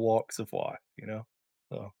all walks of life, you know?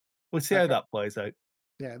 So, we'll see That how co- that plays out.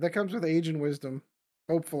 yeah, that comes with age and wisdom.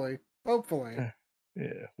 Hopefully. Hopefully. Eh,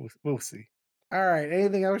 yeah, we'll see. All right.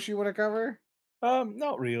 Anything else you want to cover?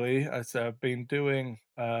 Not really. As I've been doing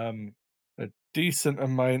a decent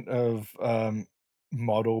amount of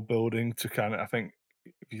model building to kind of. I think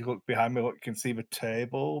if you look behind me, look, you can see the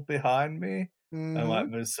table behind me, and like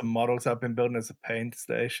Mm-hmm. there's some models I've been building as a paint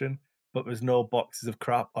station, but there's no boxes of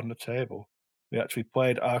crap on the table. We actually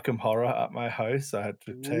played Arkham Horror at my house. I had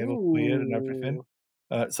the table cleared and everything.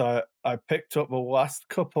 Ooh. So I picked up the last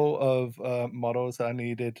couple of models I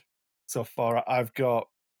needed so far. I've got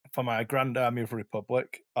for my Grand Army of the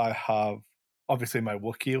Republic, I have obviously my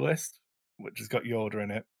Wookiee list, which has got Yoda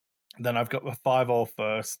in it. Then I've got the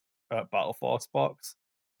 501st Battle Force box,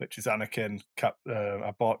 which is Anakin.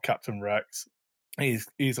 I bought Captain Rex. He's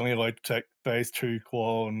only allowed to take Phase 2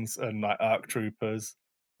 clones and like ARC troopers.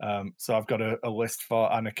 So I've got a list for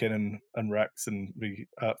Anakin and Rex and the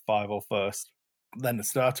 501st. Then the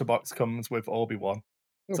starter box comes with Obi-Wan.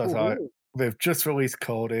 So it's like, Ooh. they've just released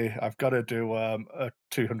Cody. I've got to do a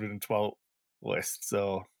 212 list.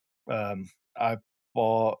 So um, I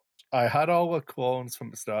bought. I had all the clones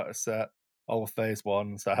from the starter set, all the phase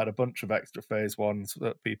ones. I had a bunch of extra phase ones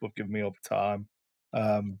that people have given me over time.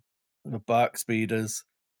 Um, the bark speeders.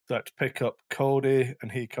 So I had to pick up Cody,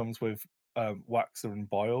 and he comes with Waxer and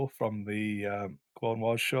Boyle from the Clone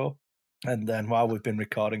Wars show. And then while we've been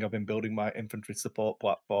recording, I've been building my infantry support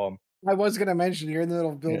platform I was gonna mention you're in the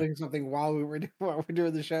middle of Yeah. building something while while we're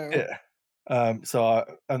doing the show. Yeah.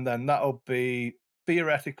 And then that'll be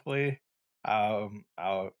theoretically, I've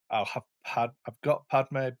got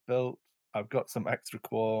Padme built. I've got some extra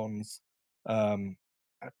clones.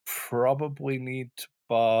 I probably need to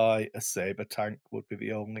buy a saber tank. Would be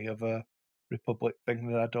the only other Republic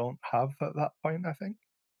thing that I don't have at that point. I think,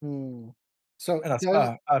 Hmm. So and that's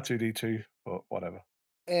does R2D2, but whatever.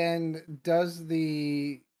 does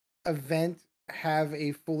the event have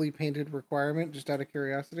a fully painted requirement? Just out of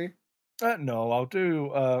curiosity. No, I'll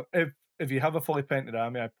do. If you have a fully painted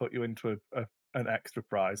army, I put you into an extra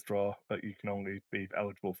prize draw that you can only be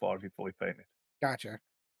eligible for if you're fully painted. Gotcha.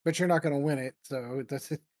 But you're not going to win it, so it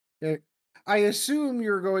doesn't. it- I assume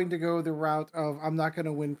you're going to go the route of I'm not going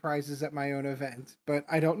to win prizes at my own event, but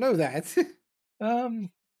I don't know that.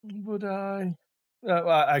 Would I? Well,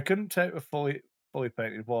 I couldn't take the fully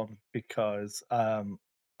painted one because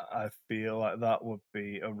I feel like that would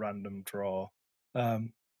be a random draw.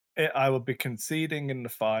 I would be conceding in the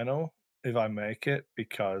final if I make it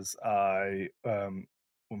because I am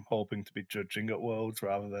hoping to be judging at Worlds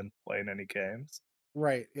rather than playing any games.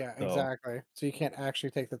 Right. Yeah. So Exactly. So you can't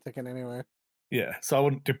actually take the ticket anyway. yeah, so I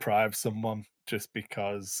wouldn't deprive someone just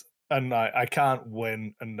because, and I can't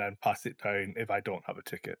win and then pass it down if I don't have a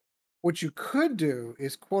ticket. What you could do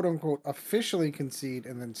is quote unquote officially concede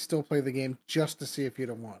and then still play the game just to see if you'd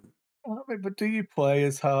have won. I mean, but do you play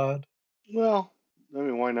as hard? Well, I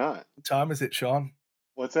mean, why not? What time is it, Sean?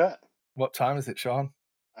 What's that? What time is it, Sean?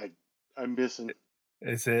 I I'm missing.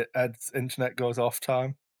 Is it Ed's internet goes off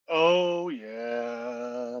time? Oh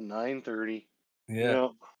yeah, 9:30. Yeah. Yeah.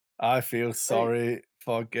 I feel Hey. sorry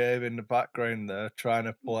for Gabe in the background there trying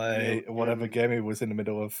to Yeah. play whatever game he was in the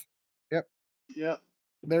middle of. Yep. Yeah.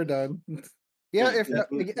 They're done. Yeah, Yeah. if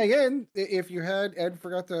again, if you had Ed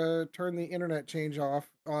forgot to turn the internet change off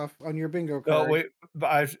on your bingo Oh card. wait,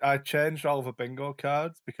 but I changed all the bingo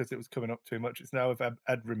cards because it was coming up too much. It's now if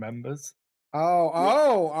Ed remembers. Yep.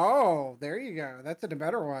 There you go. That's a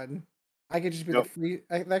better one. I could just be the Yep. free.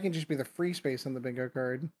 That can just be the free space on the bingo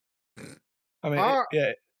card. I mean, Ah,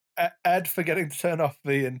 yeah, Ed forgetting to turn off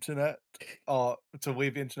the internet or to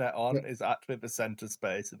leave the internet yeah, on is actually the center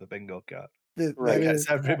space of the bingo card. that It Right. gets is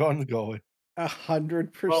everyone going. well,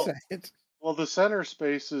 100%. well, the center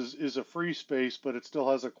space is a free space, but it still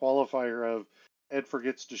has a qualifier of Ed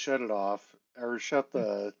forgets to shut it off or shut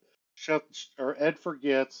or Ed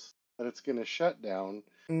forgets that it's going to shut down,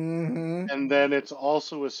 Hmm. and then it's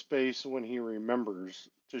also a space when he remembers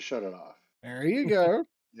to shut it off. There you go.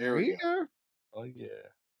 There There we you go. go. Oh yeah.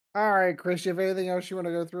 All right, Chris. You have anything else you want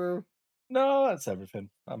to go through? No, that's everything.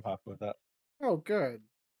 I'm happy with that. Oh, good.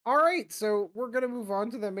 All right, so we're gonna move on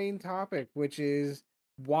to the main topic, which is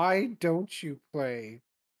why don't you play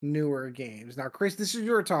newer games? Now, Chris, this is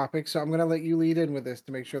your topic, so I'm gonna let you lead in with this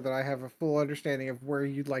to make sure that I have a full understanding of where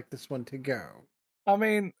you'd like this one to go. I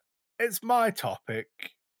mean, it's my topic,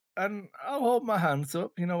 and I'll hold my hands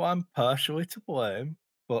up. You know, I'm partially to blame,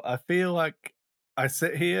 but I feel like I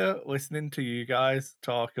sit here listening to you guys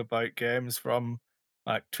talk about games from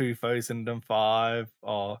like 2005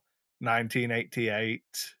 or 1988,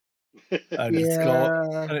 Yeah, and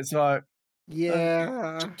it's like,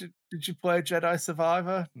 yeah, did you play Jedi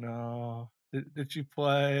Survivor? No. Did you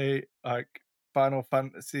play like Final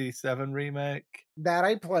Fantasy VII remake? that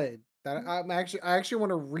I played. That I actually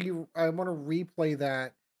want to replay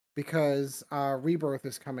that because Rebirth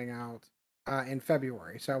is coming out in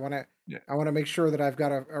February. So Yeah. I want to make sure that I've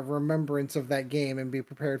got a remembrance of that game and be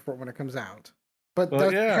prepared for it when it comes out. But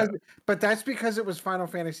But that's yeah, because it was Final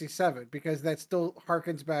Fantasy VII because that still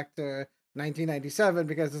harkens back to 1997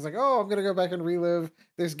 because it's like, oh, I'm gonna go back and relive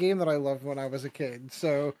this game that I loved when I was a kid.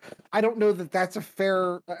 So I don't know that that's a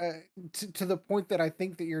fair to the point that I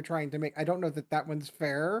think that you're trying to make. I don't know that that one's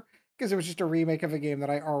fair because it was just a remake of a game that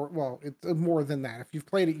I are well, it's more than that. If you've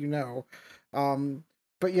played it, you know. Um,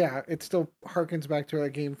 but yeah, it still harkens back to a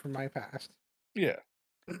game from my past. yeah.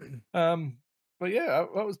 Um, but yeah,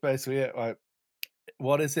 that was basically it. Like,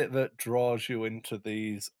 what is it that draws you into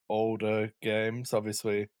these older games?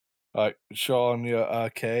 Obviously, like Sean, your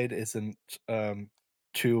arcade isn't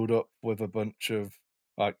tooled up with a bunch of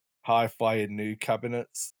like high flying new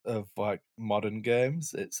cabinets of like modern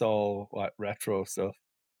games. It's all like retro stuff.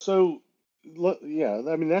 So, yeah,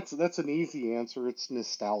 I mean that's an easy answer. It's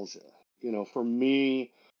nostalgia. For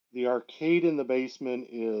me, the arcade in the basement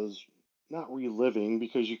is not reliving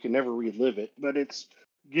because you can never relive it, but it's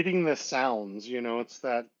getting the sounds. It's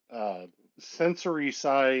that sensory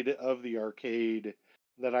side of the arcade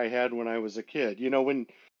that I had when I was a kid. When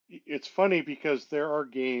it's funny because there are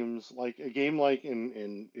games like a game like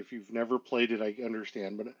and if you've never played it, I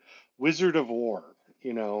understand, but Wizard of War,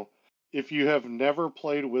 you know, if you have never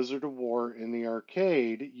played Wizard of War in the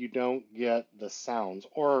arcade, you don't get the sounds.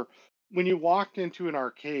 Or when you walked into an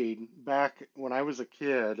arcade back when I was a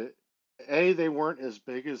kid, they weren't as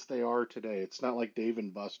big as they are today. It's not like Dave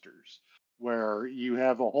and Buster's, where you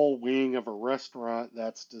have a whole wing of a restaurant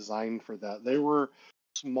that's designed for that. They were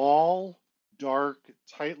small, dark,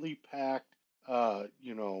 tightly packed,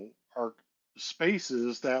 arc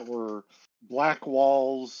spaces that were black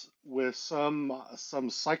walls with some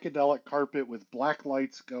psychedelic carpet with black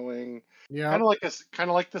lights going, Yep. kind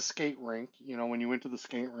of like the skate rink. You know, when you went to the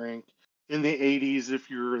skate rink in the '80s, if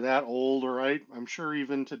you're that old, or I'm sure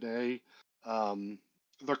even today, um,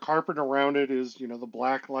 the carpet around it is the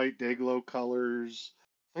black light, day glow colors,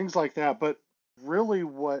 things like that. But really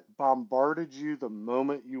what bombarded you the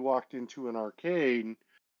moment you walked into an arcade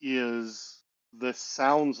is the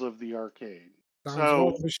sounds of the arcade. Sounds of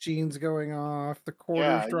all So, the machines going off, the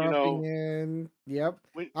quarters yeah, dropping in. Yep.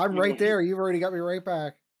 when, I'm right there. You've already got me right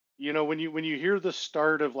back. when you hear the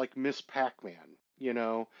start of like Miss Pac-Man, you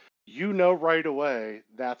know right away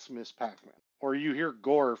that's Miss Pac-Man. Or you hear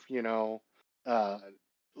Gorf, uh,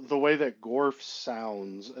 the way that Gorf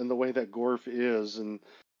sounds and the way that Gorf is, and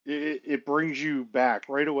it brings you back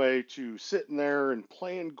right away to sitting there and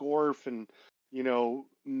playing Gorf, and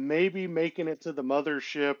maybe making it to the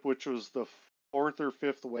mothership, which was the fourth or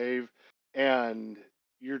fifth wave, and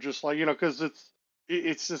you're just like, because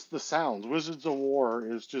it's just the sounds. Wizards of War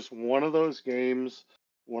is just one of those games.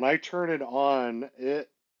 When I turn it on,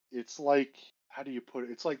 it's like, how do you put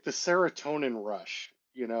it? It's like the serotonin rush,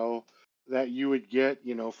 that you would get,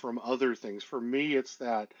 from other things. For me, it's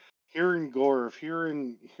that hearing Gorf,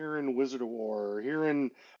 hearing Wizard of War,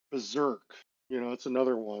 hearing Berserk. It's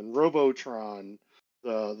another one. Robotron,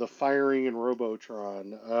 the firing in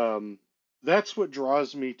Robotron. That's what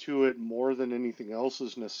draws me to it more than anything else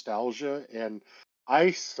is nostalgia. And I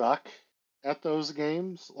suck at those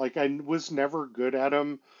games. Like I was never good at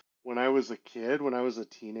them when I was a kid, when I was a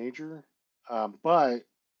teenager. But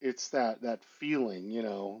it's that feeling,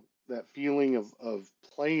 that feeling of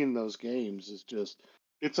playing those games is just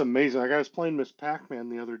it's amazing. Like I was playing Miss Pac-Man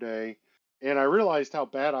the other day, and I realized how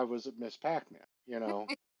bad I was at Miss Pac-Man.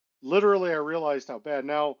 Literally, I realized how bad.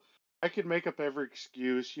 Now I could make up every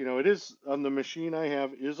excuse. It is on the machine I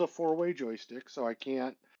have is a four-way joystick, so I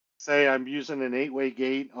can't say I'm using an eight-way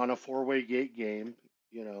gate on a four-way gate game.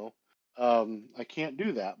 You know, I can't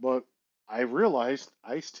do that. But I realized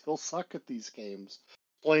I still suck at these games.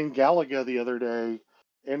 Playing Galaga the other day,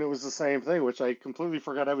 and it was the same thing, which I completely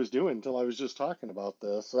forgot I was doing until I was just talking about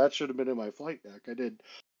this. So that should have been in my flight deck. I did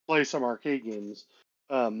play some arcade games.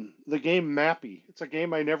 The game Mappy. It's a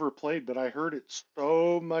game I never played, but I heard it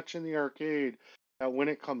so much in the arcade that when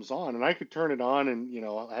it comes on, and I could turn it on and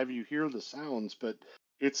have you hear the sounds, but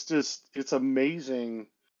it's amazing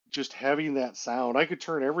just having that sound. I could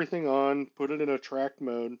turn everything on, put it in a track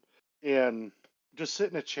mode, and just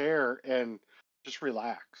sit in a chair and just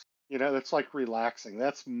relax. That's like relaxing.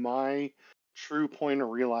 That's my true point of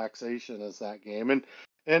relaxation is that game.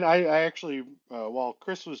 And I actually, while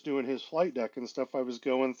Chris was doing his flight deck and stuff, I was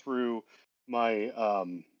going through my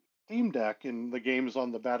Steam Deck and the games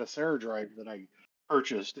on the Batacera drive that I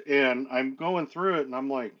purchased, and I'm going through it, and I'm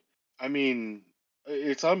like, I mean,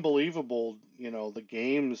 it's unbelievable, the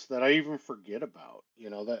games that I even forget about,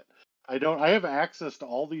 that I have access to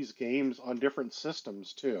all these games on different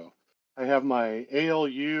systems too. I have my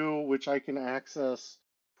ALU, which I can access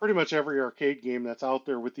pretty much every arcade game that's out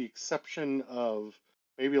there, with the exception of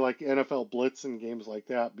maybe like NFL Blitz and games like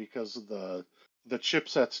that, because of the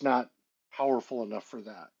chipset's not powerful enough for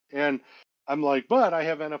that. And I'm like, but I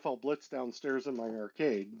have NFL Blitz downstairs in my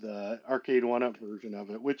arcade, the arcade one-up version of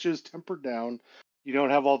it, which is tempered down. You don't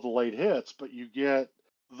have all the late hits, but you get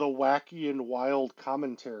the wacky and wild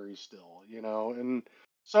commentary still, and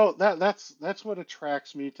so that's what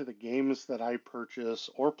attracts me to the games that I purchase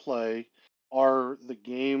or play, are the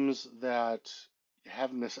games that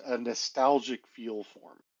have a nostalgic feel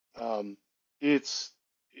for me. It's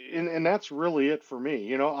and that's really it for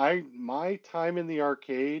me. My time in the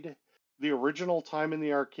arcade, the original time in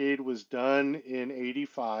the arcade was done in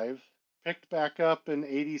 '85, picked back up in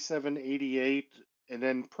 '87, '88, and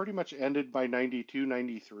then pretty much ended by '92,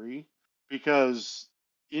 '93, because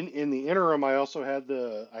in the interim I had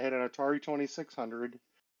an Atari 2600.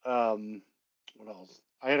 What else?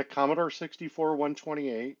 I had a Commodore 64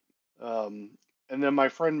 128. Um, and then my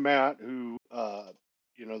friend Matt, who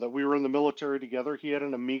that we were in the military together, he had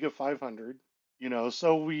an Amiga 500.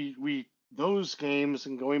 So we those games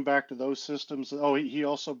and going back to those systems. Oh, he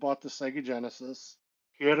also bought the Sega Genesis.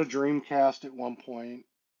 He had a Dreamcast at one point,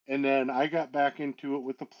 and then I got back into it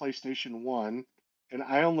with the PlayStation 1, and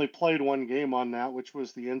I only played one game on that, which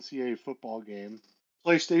was the NCAA football game.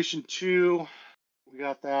 PlayStation 2, we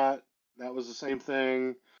got that. That was the same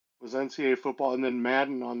thing. Was NCAA football, and then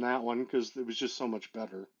Madden on that one because it was just so much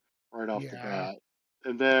better right off the Yeah. bat.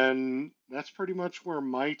 And then that's pretty much where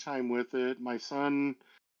my time with it. My son,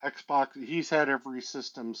 Xbox, he's had every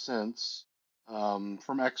system since. From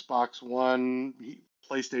Xbox One,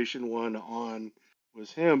 PlayStation 1 on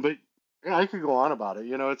was him. But yeah, I could go on about it.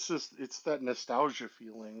 It's just, it's that nostalgia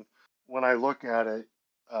feeling when I look at it.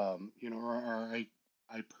 Or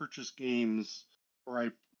I purchase games or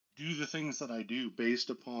I do the things that I do based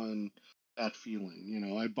upon that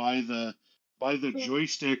feeling. I buy the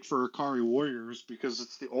joystick for Akari Warriors because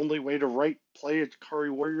it's the only way to play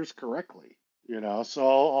Akari Warriors correctly. So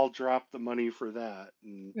I'll drop the money for that.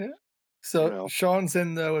 And Yeah. you So know, Sean's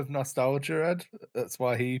in there with nostalgia, Ed. That's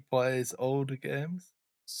why he plays older games.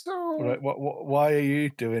 So Right? Why are you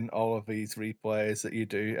doing all of these replays that you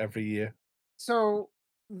do every year? So,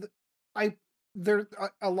 I there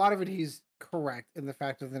a lot of it he's correct in the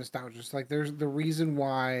fact of the nostalgia. It's like there's the reason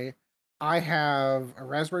why I have a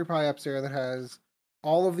Raspberry Pi upstairs that has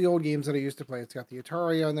all of the old games that I used to play. It's got the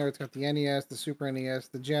Atari on there. It's got the NES, the Super NES,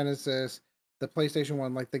 the Genesis, the PlayStation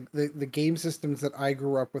One. Like the game systems that I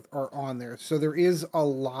grew up with are on there. So there is a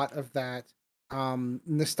lot of that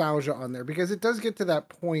nostalgia on there because it does get to that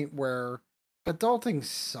point where adulting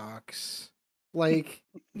sucks. Like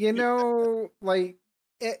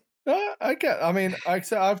like it. I mean, like I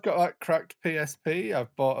said, I've got like cracked PSP.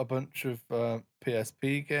 I've bought a bunch of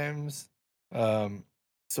PSP games,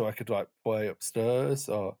 so I could like play upstairs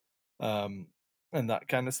or um, and that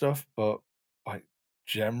kind of stuff. But like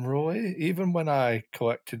generally, even when I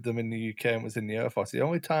collected them in the UK and was in the Air Force, the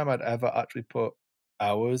only time I'd ever actually put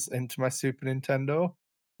hours into my Super Nintendo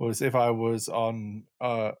was if I was on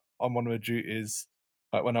one of the duties,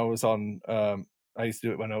 like when I was on I used to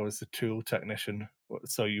do it when I was a tool technician.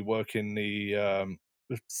 So you work in the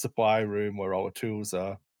supply room where all the tools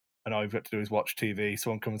are, and all you've got to do is watch TV.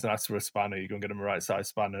 Someone comes and asks for a spanner, you go and get them a right size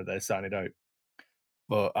spanner, they sign it out.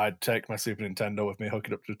 But I'd take my Super Nintendo with me, hook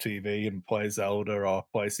it up to the TV, and play Zelda or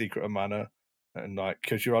play Secret of Mana, and like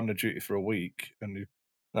because you're on the duty for a week, and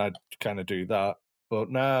I'd kind of do that. But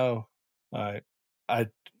now, I, I,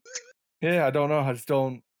 yeah, I don't know. I just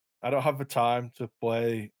don't. I don't have the time to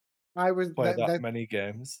I was play that that that many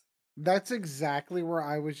games. That's exactly where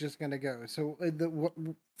I was just gonna go. So the what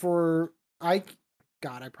for I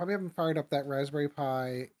God, I probably haven't fired up that Raspberry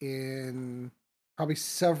Pi in probably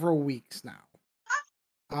several weeks now.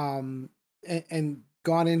 And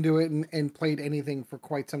gone into it and played anything for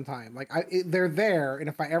quite some time. Like they're there, and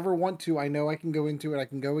if I ever want to, I know I can go into it. I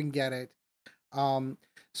can go and get it. Um,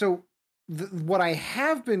 so what I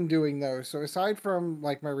have been doing though, so aside from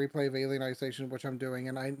like my replay of Alien Isolation, which I'm doing,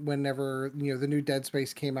 and whenever the new Dead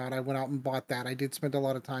Space came out, I went out and bought that. I did spend a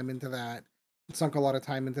lot of time into that, sunk a lot of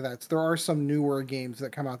time into that. So there are some newer games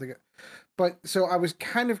that come out that but so I was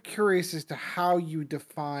kind of curious as to how you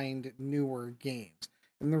defined newer games.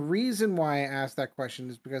 And the reason why I asked that question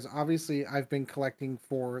is because obviously I've been collecting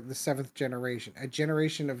for the seventh generation, a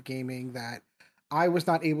generation of gaming that I was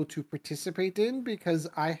not able to participate in because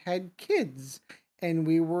I had kids and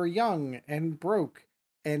we were young and broke.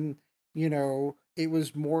 And, it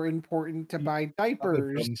was more important to You buy forgot the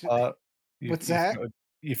diapers. dumb part. What's that?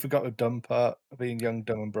 You forgot the dumb part of being young,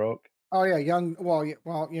 dumb, and broke. Oh yeah, young. Well,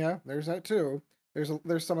 yeah. There's that too.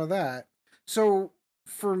 There's some of that. So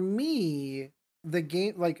for me, the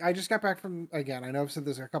game, like I just got back from again. I know I've said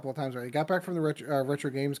this a couple of times already. Got back from the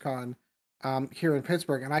Retro Games Con, here in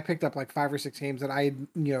Pittsburgh, and I picked up like 5 or 6 games that I had,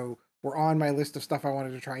 were on my list of stuff I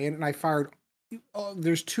wanted to try in, and I fired. Oh,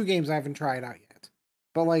 there's 2 games I haven't tried out yet,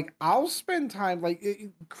 but like I'll spend time. Like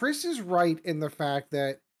Chris is right in the fact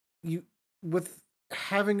that you with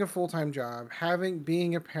having a full-time job,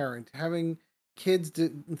 being a parent, having kids,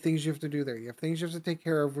 things you have to do there. You have things you have to take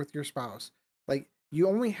care of with your spouse. Like you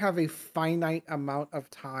only have a finite amount of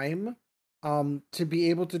time to be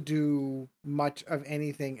able to do much of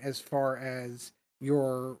anything as far as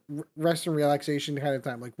your rest and relaxation kind of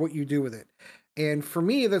time, like what you do with it. And for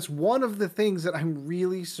me, that's one of the things that I'm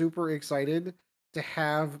really super excited to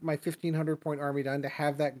have my 1500 point army done, to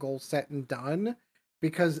have that goal set and done,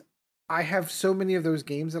 because I have so many of those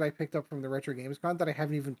games that I picked up from the Retro Games Con that I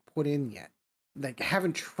haven't even put in yet. Like,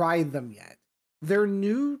 haven't tried them yet. They're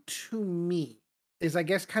new to me, is I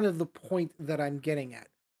guess kind of the point that I'm getting at.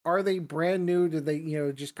 Are they brand new? Did they,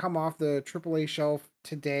 just come off the AAA shelf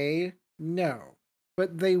today? No.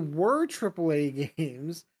 but they were AAA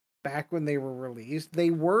games back when they were released.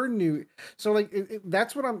 They were new, so like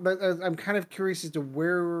that's what I'm kind of curious as to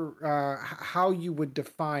where how you would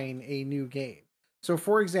define a new game. So,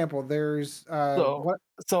 for example, there's So, what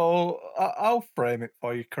I'll frame it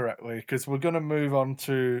for you correctly because we're going to move on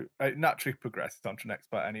to it naturally progresses onto the next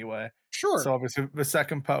part anyway. So sure, obviously the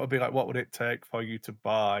second part would be like, what would it take for you to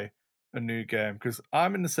buy a new game? Because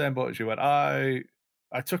I'm in the same boat as you. And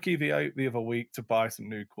I took Evie out the other week to buy some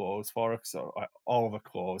new clothes for her. So like, all of her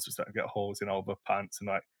clothes just to get holes in all of her pants, and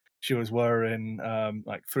like she was wearing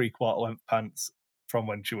like 3/4 length pants from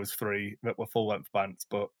when she was 3 that were full length pants,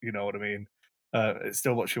 but you know what I mean. It's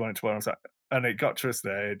still what she wanted to wear. I was like, and it got to a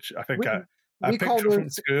stage. I think we I we call picked her up those from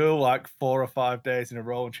school like 4 or 5 days in a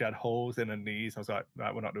row, and she had holes in her knees. I was like,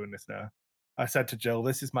 "Right, we're not doing this now." I said to Jill,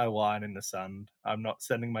 "This is my line in the sand. I'm not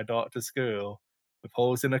sending my daughter to school with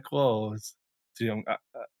holes in her clothes." To young,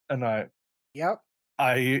 and yep.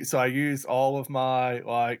 I used all of my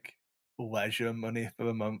like leisure money for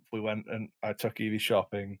the month. We went and I took Evie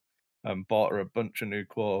shopping and bought her a bunch of new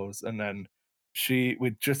clothes, and then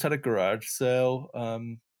we just had a garage sale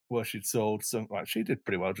where she'd sold some like she did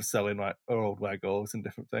pretty well just selling like her old Legos and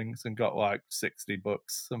different things and got like $60,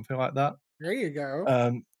 something like that. There you go.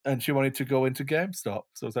 And she wanted to go into GameStop.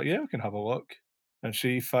 So I was like, yeah, we can have a look. And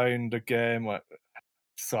she found a game like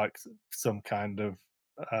it's like some kind of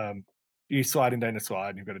um you sliding down a slide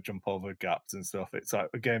and you've got to jump over gaps and stuff. It's like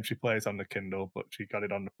a game she plays on the Kindle, but she got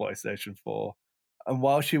it on the PlayStation 4. And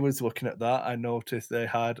while she was looking at that, I noticed they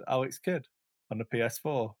had Alex Kidd on the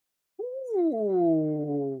PS4.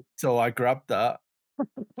 Ooh, So I grabbed that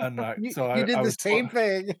and like you so you I did the was same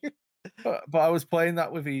thing. but I was playing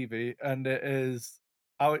that with Evie and it is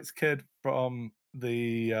Alex Kidd from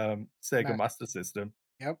the Sega Master. Master System.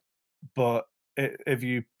 Yep. But if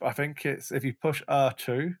you, I think it's if you push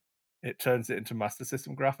R2, it turns it into Master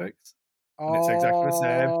System graphics, and it's exactly the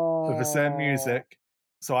same with the same Oh, music.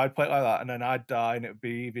 So I'd play it like that, and then I'd die, and it would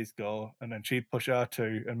be Evie's go, and then she'd push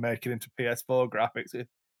R2 and make it into PS4 graphics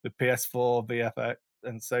with PS4 VFX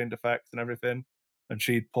and sound effects and everything, and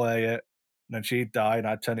she'd play it, and then she'd die, and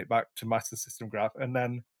I'd turn it back to Master System graph, and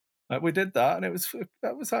then we did that, and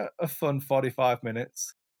that was a fun 45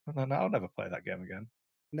 minutes, and then I'll never play that game again.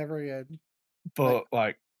 never again. Like, But,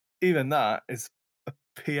 like, even that is a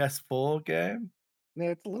PS4 game,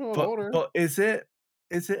 yeah, it's a little bit but older. is it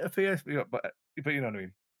a PS yeah, but you know what I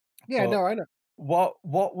mean. Yeah, But no, I know.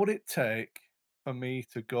 what would it take for me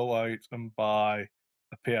to go out and buy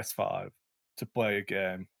a PS5 to play a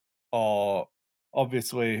game? Or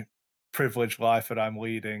obviously, privileged life that I'm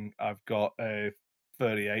leading, I've got a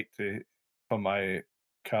 3080 for my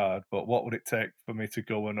card, but what would it take for me to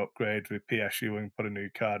go and upgrade with PSU and put a new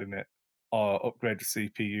card in it, or upgrade the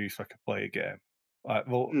CPU so I could play a game? Like,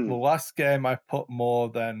 the Hmm. last game I put more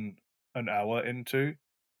than an hour into,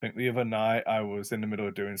 I think the other night I was in the middle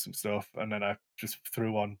of doing some stuff, and then I just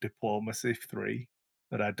threw on Diplomacy 3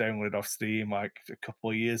 that I downloaded off Steam, like, a couple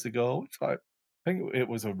of years ago, which, like, I think it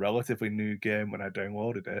was a relatively new game when I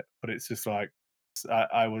downloaded it, but it's just like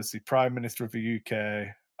I was the prime minister of the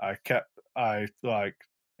UK. I like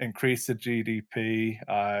increased the GDP.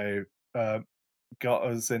 I uh, got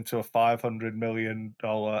us into a $500 million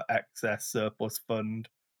excess surplus fund.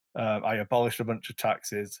 I abolished a bunch of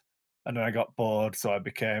taxes, and then I got bored, so I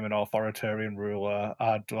became an authoritarian ruler.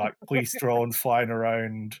 I had like police drones flying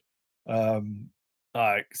around. Um,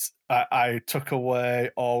 I took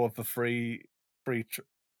away all of the free, tr-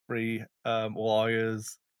 free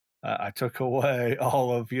lawyers. I took away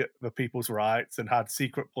all of the people's rights and had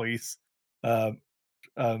secret police. Um,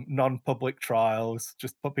 non-public trials,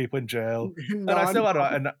 just put people in jail, and I still had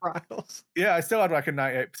like Non-public a trials. yeah, I still had like a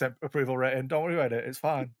 98% approval rating. Don't worry about it, it's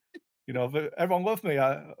fine. You know, everyone loved me.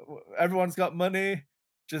 Everyone's got money.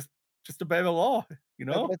 Just just obey the law. You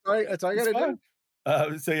know, That's all you it's gotta fine.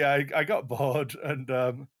 do. So yeah, I got bored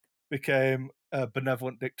and became a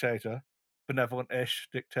benevolent dictator, benevolent-ish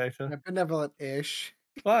dictator. Yeah, benevolent-ish.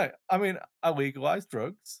 Right. I mean, I legalized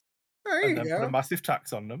drugs There and you then put a go. massive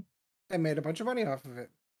tax on them. They made a bunch of money off of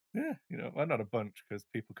it. Yeah, well, not a bunch because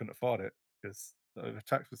people couldn't afford it because the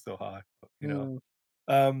tax was so high. But. Mm.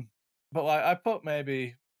 Um, but like I put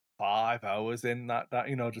maybe 5 hours in that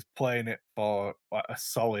just playing it for like a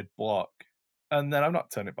solid block, and then I'm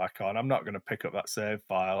not turning it back on. I'm not going to pick up that save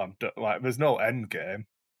file. Like, there's no end game.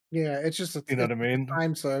 Yeah, it's just You know what I it's mean?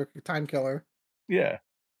 a time killer. Yeah,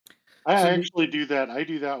 I So the actually do that. I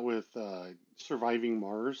do that with Surviving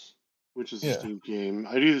Mars, which is a yeah. Steam game.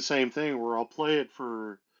 I do the same thing where I'll play it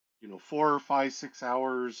for 4 or 5, 6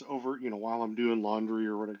 hours over while I'm doing laundry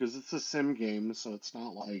or whatever, because it's a sim game, so it's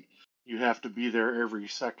not like you have to be there every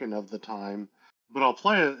second of the time. but I'll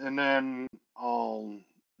play it and then I'll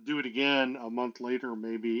do it again a month later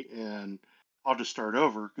maybe, and I'll just start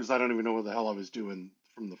over because I don't even know what the hell I was doing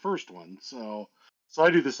from the first one. So I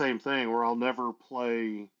do the same thing where I'll never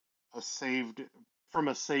play a saved from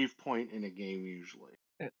a save point in a game usually.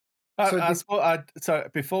 Yeah. So did So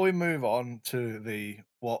before we move on to the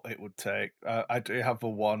what it would take, I do have the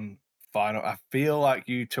one final. I feel like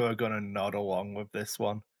you two are gonna nod along with this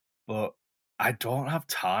one, but I don't have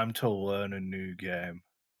time to learn a new game.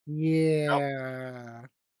 Yep, yeah.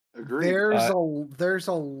 agreed. There's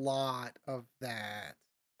a lot of that.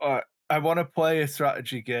 I want to play a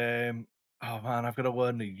strategy game. Oh man, I've got to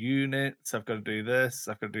learn the units. I've got to do this.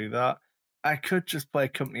 I've got to do that. I could just play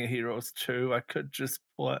Company of Heroes 2. I could just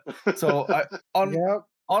play. So I on Yep.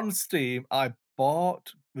 on Steam, I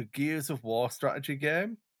bought the Gears of War strategy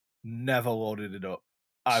game. Never loaded it up.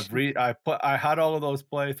 I had all of those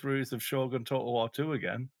playthroughs of Shogun Total War 2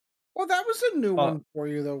 again. Well, that was a new But one for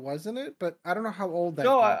you though, wasn't it? But I don't know how old that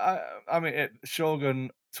no, game. I mean Shogun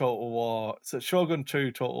Total War. So Shogun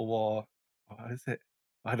 2 Total War. What is it?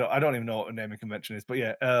 I don't even know what the naming convention is, but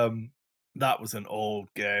yeah, that was an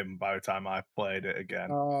old game by the time I played it again.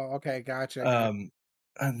 Oh, okay, gotcha, gotcha. Um,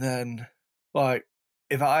 and then like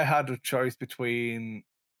if I had a choice between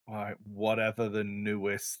like whatever the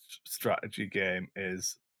newest strategy game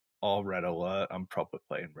is or Red Alert, I'm probably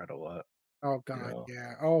playing Red Alert. Oh You god, know,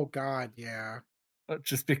 yeah. Oh god, yeah.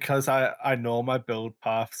 Just because I know my build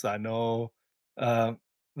paths, I know, the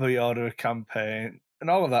order of campaign and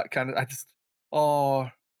all of that kind of I just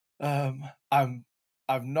or, I'm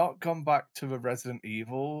I've not gone back to the Resident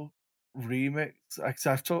Evil remix.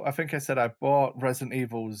 I think I said I bought Resident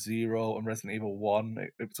Evil 0 and Resident Evil 1.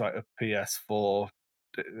 It was like a PS4,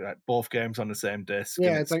 like both games on the same disc,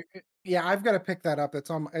 and Yeah, it's it's like yeah, I've gotta pick that up. It's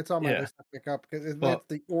on my yeah, list to pick up because but that's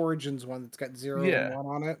the Origins one that's got 0 and yeah, 1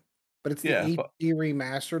 on it, but it's the yeah, but HD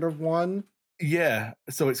remastered of 1. yeah,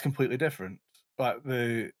 so it's completely different. Like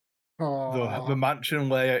the Oh, mansion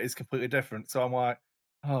layer is completely different. So I'm like,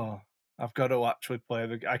 oh, I've got to actually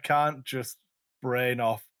play I can't just brain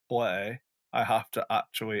off play. I have to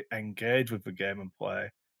actually engage with the game and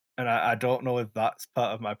play. And I don't know if that's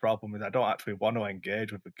part of my problem is I don't actually want to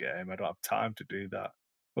engage with the game. I don't have time to do that.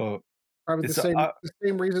 But probably it's the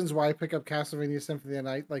same reasons why I pick up Castlevania Symphony of the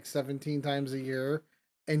Night like 17 times a year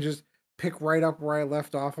and just pick right up where I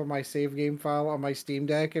left off on my save game file on my Steam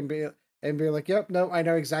Deck and be like, "Yep, no, I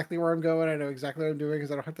know exactly where I'm going. I know exactly what I'm doing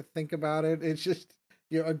because I don't have to think about it." It's just,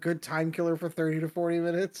 a good time killer for 30 to 40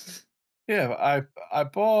 minutes. yeah, I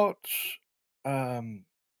bought um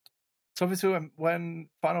so obviously when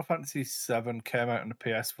Final Fantasy VII came out on the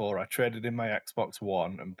PS4, I traded in my Xbox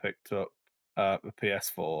One and picked up the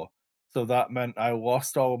PS4. So that meant I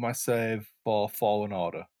lost all of my save for Fallen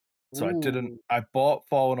Order. So Ooh. I bought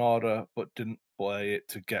Fallen Order but didn't play it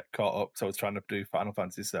to get caught up. So I was trying to do Final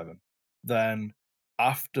Fantasy VII. Then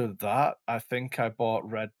after that, I think I bought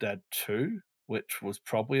Red Dead 2, which was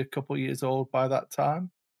probably a couple years old by that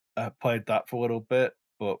time. I played that for a little bit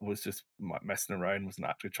but was just like messing around, wasn't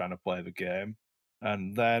actually trying to play the game.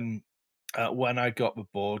 And then when I got the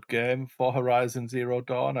board game for Horizon Zero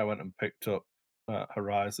Dawn, I went and picked up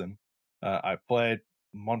Horizon. I played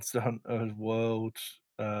Monster Hunter World,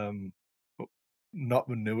 but not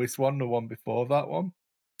the newest one, the one before that one,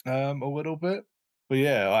 a little bit. But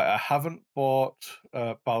yeah, I haven't bought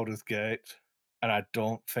Baldur's Gate, and I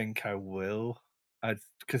don't think I will. I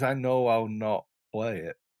because I know I'll not play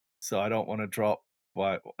it, so I don't want to drop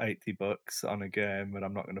like $80 on a game that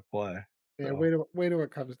I'm not going to play. Yeah, So wait till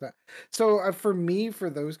it comes to that. So for me, for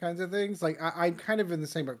those kinds of things, like I'm kind of in the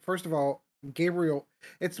same boat. First of all, Gabriel,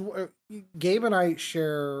 Gabe and I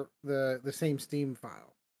share the same Steam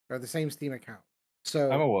file or the same Steam account.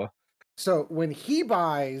 I'm So aware. when he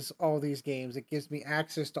buys all these games, it gives me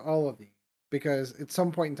access to all of these because at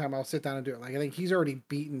some point in time I'll sit down and do it. Like I think he's already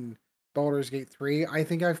beaten Baldur's Gate 3. I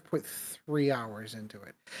think I've put 3 hours into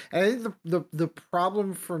it. And I think the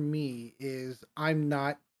problem for me is I'm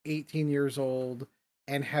not 18 years old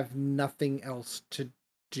and have nothing else to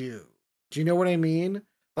do. Do you know what I mean?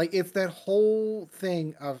 Like it's that whole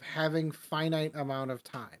thing of having finite amount of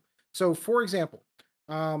time. So for example,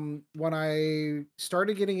 when I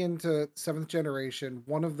started getting into seventh generation,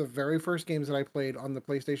 one of the very first games that I played on the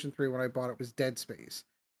PlayStation 3 when I bought it was Dead Space.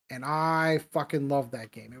 And I fucking loved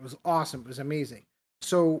that game. It was awesome. It was amazing.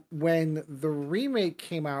 So when the remake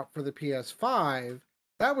came out for the PS5,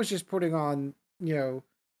 that was just putting on,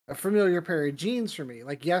 a familiar pair of jeans for me.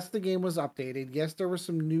 Like, yes, the game was updated. Yes, there were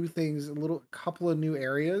some new things, couple of new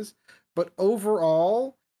areas, but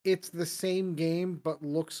overall, it's the same game, but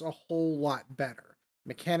looks a whole lot better.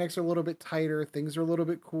 Mechanics are a little bit tighter, things are a little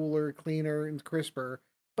bit cooler, cleaner, and crisper,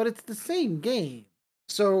 but it's the same game.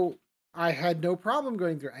 So I had no problem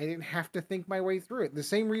going through it. I didn't have to think my way through it. The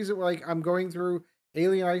same reason like I'm going through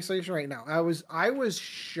Alien Isolation right now. I was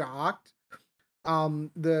shocked.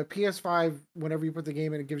 The PS5, whenever you put the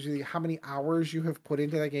game in, it gives you how many hours you have put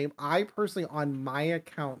into that game. I personally, on my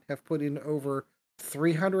account, have put in over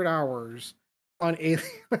 300 hours on Alien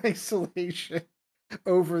Isolation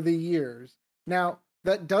over the years. Now,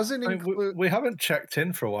 that doesn't I mean, we, include. we haven't checked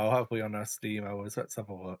in for a while, have we, on our Steam hours? Let's have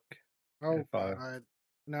a look. Oh If I God!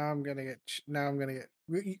 Now I'm gonna get. Now I'm gonna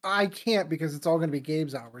get. I can't because it's all gonna be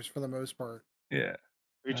Gabe's hours for the most part. yeah,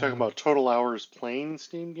 Are you talking uh, about total hours playing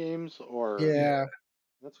Steam games, or yeah. Yeah.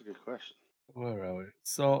 that's a good question. Where are we?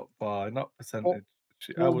 Sort by, not Well, percentage.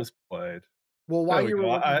 well, Hours played. well. There While we you were go.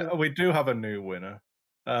 looking for that, We do have a new winner.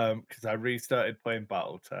 Because I restarted playing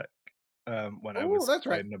BattleTech. When I oh, was that's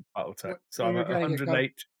right. playing the BattleTech, so When I'm you're at trying to get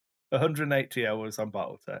covered. 180 hours on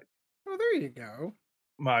BattleTech. Oh, there you go.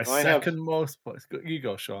 My I have second most plays. You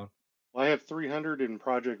go, Sean. I have 300 in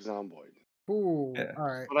Project Zomboid, Ooh, Yeah, all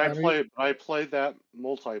right. but I played that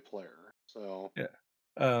multiplayer. So yeah.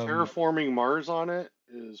 Um, terraforming Mars on it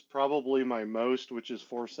is probably my most, which is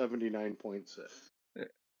 479.6. yeah.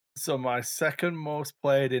 So my second most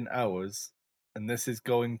played in hours, and this is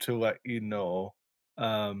going to let you know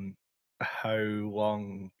um how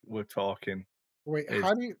long we're talking Wait, is.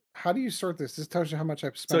 how do you sort this? This tells you how much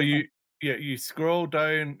I've So spent on. you scroll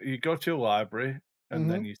down, you go to your library, and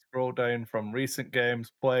Mm-hmm. then you scroll down from recent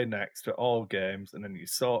games, play next to all games, and then you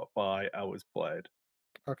sort by hours played.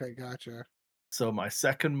 Okay, gotcha. So my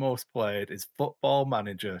second most played is Football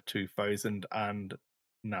Manager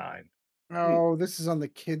 2009. Hmm. Oh, this is on the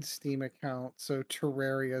kids' Steam account, so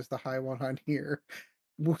Terraria is the high one on here,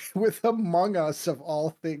 with Among Us of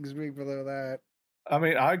all things being below that. I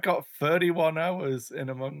mean, I got 31 hours in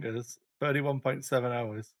Among Us, 31.7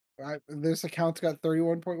 hours. This account's got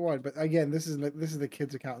 31.1, but again, this is the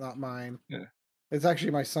kids' account, not mine. Yeah. It's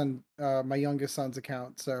actually my son, my youngest son's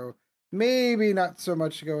account, so maybe not so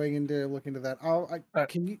much going into look into that. I,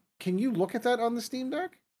 Can you look at that on the Steam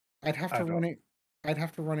Deck? I'd have I to don't. run it. I'd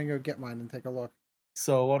have to run and go get mine and take a look.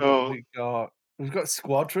 So what have So we got? We've got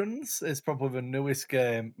Squadrons. It's probably the newest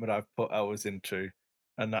game that I've put hours into,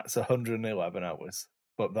 and that's 111 hours.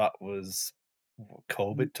 But that was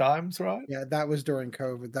COVID times, right? Yeah, that was during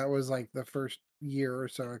COVID. That was like the first year or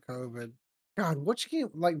so of COVID. God, which game?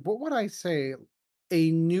 Like, what would I say? A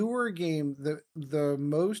newer game, the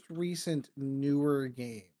most recent newer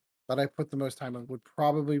game that I put the most time in would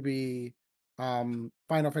probably be Final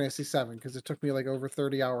Fantasy VII because it took me like over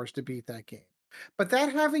 30 hours to beat that game. But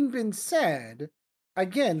that having been said,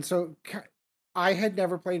 again, I had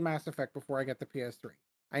never played Mass Effect before I got the PS3.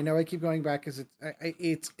 I know I keep going back because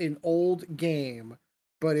it's an old game,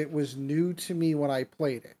 but it was new to me when I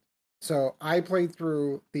played it. So I played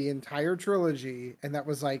through the entire trilogy, and that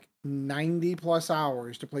was like 90 plus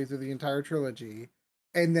hours to play through the entire trilogy,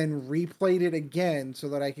 and then replayed it again so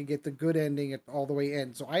that I could get the good ending at all the way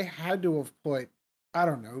in. So I had to have put, I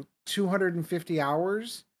don't know, 250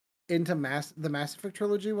 hours into the Mass Effect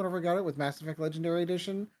trilogy whenever I got it with Mass Effect Legendary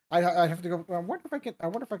Edition. I'd have to go. I wonder if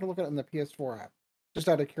I can look at it in the PS4 app, just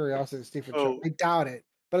out of curiosity to see if it shows. so I doubt it,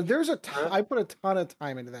 but uh, I put a ton of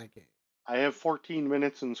time into that game. I have 14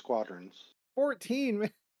 minutes in Squadrons. 14.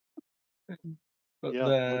 But Yep. Let's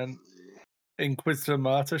then see. Inquisitor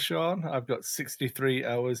Martyr, Sean, I've got 63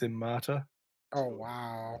 hours in Martyr. Oh So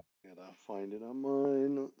wow. gotta find it on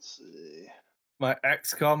mine. Let's see. My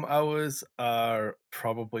XCOM hours are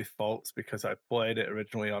probably false because I played it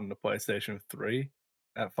originally on the PlayStation 3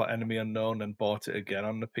 for Enemy Unknown and bought it again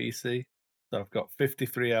on the PC. So I've got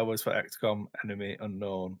 53 hours for XCOM Enemy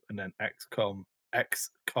Unknown, and then XCOM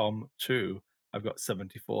 2, I've got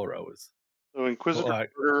 74 hours. So But Inquisitor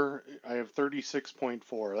like, Order, I have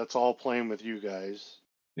 36.4. That's all playing with you guys.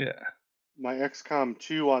 yeah, My XCOM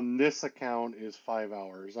 2 on this account is 5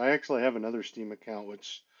 hours. I actually have another Steam account,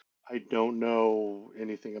 which I don't know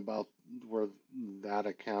anything about where that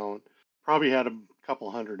account. Probably had a couple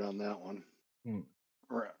hundred on that one. mm.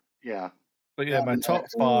 Or yeah. But yeah, my top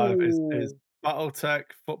five is Ooh. BattleTech,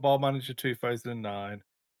 Football Manager 2009,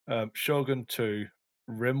 Shogun 2,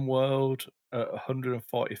 RimWorld at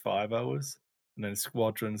 145 hours, and then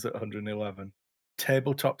Squadrons at 111.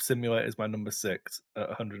 Tabletop Simulator is my number 6 at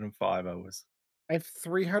 105 hours. I have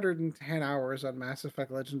 310 hours on Mass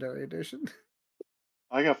Effect Legendary Edition.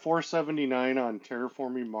 I got 479 on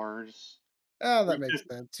Terraforming Mars. Oh, that makes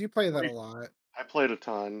 350 sense. You play that a lot. I played a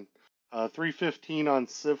ton. 315 on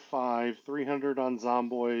Civ 5, 300 on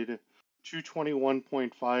Zomboid,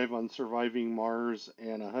 221.5 on Surviving Mars,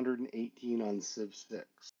 and 118 on Civ 6.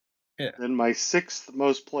 Yeah. Then my sixth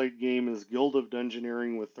most played game is Guild of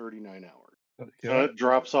Dungeoneering with 39 hours. So Okay. it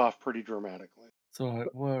drops off pretty dramatically. So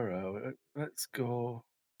where are we? Let's go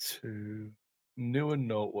to new and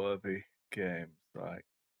noteworthy games. Right.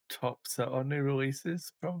 Top set on new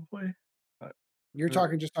releases, probably. Like, You're uh,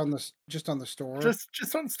 talking just on the store.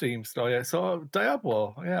 just on Steam store, yeah. So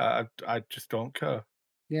Diablo, yeah, I just don't care.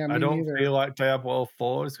 Yeah, I me don't neither. feel like Diablo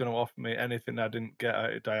 4 is gonna offer me anything I didn't get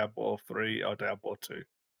out of Diablo 3 or Diablo 2.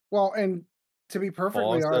 Well, and to be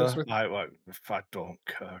perfectly honest Forza, with, if I don't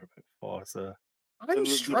care about Forza. I'm And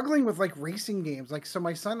struggling with like racing games. Like, so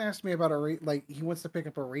my son asked me about like he wants to pick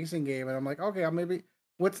up a racing game, and I'm like, okay, I'll maybe.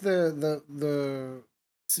 What's the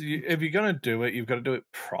So if you're gonna do it, you've got to do it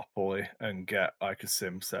properly and get like a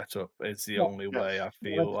sim setup. Is the well, only way yes, I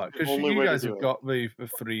well, feel like the because only you way to guys have do it. got the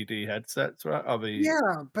 3D headsets, right? Or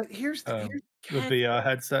yeah, but here's the the catch. VR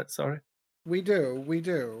headset. Sorry. We do, we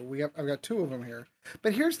do. I've got two of them here.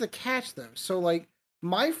 But here's the catch, though. So, like,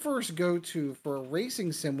 my first go-to for a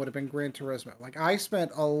racing sim would have been Gran Turismo. Like, I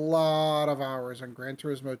spent a lot of hours on Gran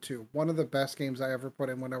Turismo 2, one of the best games I ever put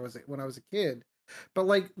in when I was a kid. But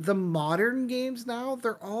like the modern games now,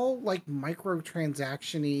 they're all like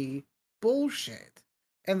microtransaction-y bullshit.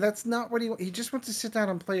 And that's not what he just wants to sit down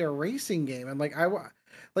and play a racing game. And like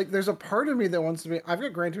there's a part of me that wants to be. I've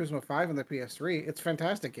got Gran Turismo 5 on the PS3. It's a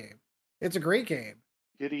fantastic game. It's a great game.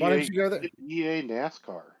 Get Why don't EA, you go there? get EA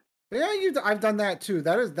NASCAR. Yeah, I've done that too.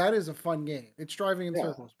 That is a fun game. It's driving in Yeah.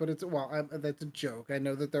 circles, but that's a joke. I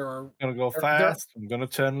know that I'm gonna go there fast. I'm gonna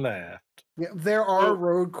turn left. yeah, there are So,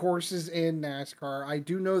 road courses in NASCAR. I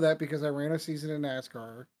do know that because I ran a season in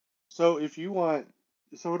NASCAR. so if you want,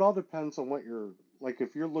 so it all depends on what you're like.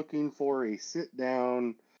 If you're looking for a sit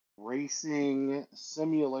down racing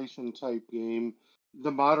simulation type game,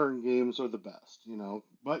 the modern games are the best,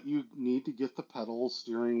 but you need to get the pedals,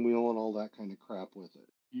 steering wheel, and all that kind of crap with it.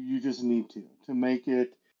 You just need to make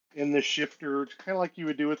it in the shifter, kind of like you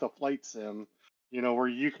would do with a flight sim, where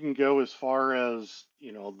you can go as far as,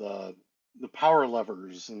 the power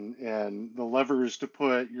levers and the levers to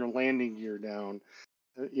put your landing gear down.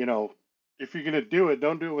 You know, if you're gonna do it,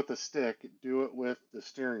 don't do it with a stick. Do it with the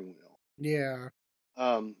steering wheel. Yeah.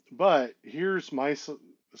 But here's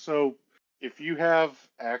so if you have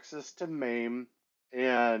access to MAME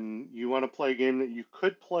and you want to play a game that you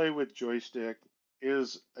could play with joystick,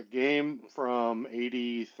 is a game from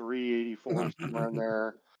 83, 84, somewhere in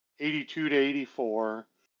there, 82 to 84,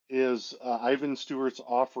 is Ivan Stewart's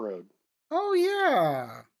Off Road. Oh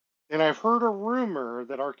yeah. And I've heard a rumor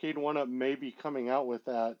that Arcade One Up may be coming out with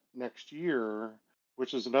that next year,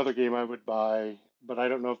 which is another game I would buy, but I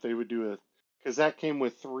don't know if they would do it because that came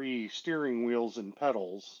with three steering wheels and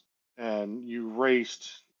pedals, and you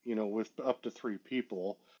raced, with up to three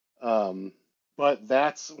people. Um, but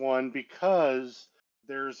that's one because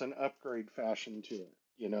there's an upgrade fashion to it.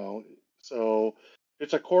 So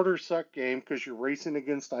it's a quarter suck game because you're racing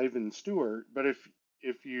against Ivan Stewart, but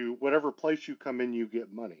if you whatever place you come in, you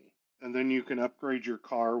get money and then you can upgrade your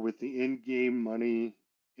car with the in-game money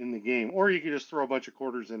in the game, or you can just throw a bunch of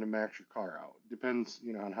quarters in and max your car out. Depends,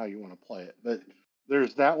 on how you want to play it. But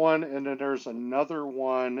there's that one, and then there's another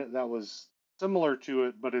one that was similar to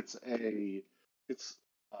it, but it's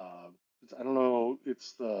I don't know,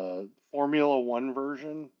 it's the Formula One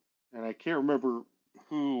version, and I can't remember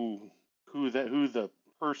who the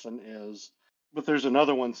person is, but there's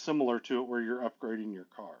another one similar to it where you're upgrading your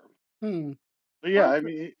car. Hmm. But I'll yeah, have I to,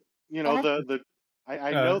 mean, I'll have to,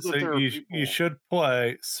 I know So that there are you people. should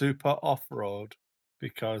play Super Off Road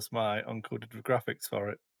because my uncle did the graphics for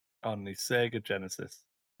it on the Sega Genesis.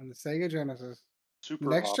 on the Sega Genesis. The Super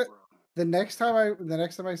next off ti- road. the next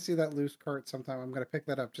time I see that loose cart sometime, I'm gonna pick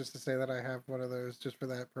that up just to say that I have one of those just for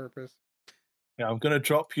that purpose. Yeah, I'm gonna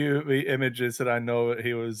drop you the images that I know that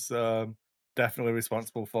he was definitely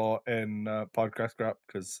responsible for in Podcast Grab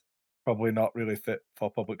because probably not really fit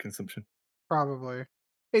for public consumption. Probably.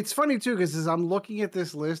 It's funny too, because as I'm looking at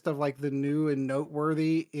this list of like the new and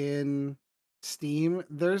noteworthy in Steam,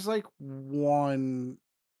 there's like one,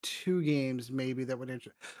 two games maybe that would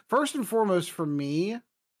interest. First and foremost, for me,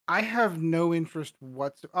 I have no interest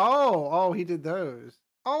whatsoever. Oh, he did those.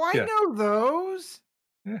 Oh, I Yeah, know those.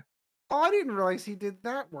 yeah, Oh, I didn't realize he did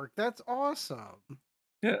that work. That's awesome.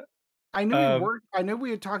 yeah. I knew he Um, worked. I knew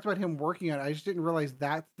we had talked about him working on it. I just didn't realize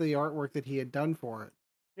that's the artwork that he had done for it.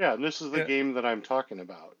 Yeah, and this is the yeah, game that I'm talking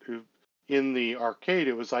about. In the arcade,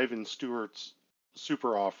 it was Ivan Stewart's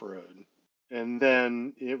Super Off Road, and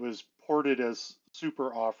then it was ported as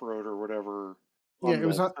Super Off Road or whatever Yeah, on it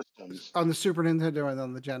was the on systems. the Super Nintendo and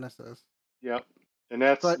on the Genesis. Yep. And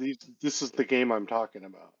that's But this is the game I'm talking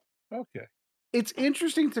about. Okay. it's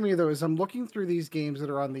interesting to me though, as I'm looking through these games that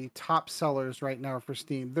are on the top sellers right now for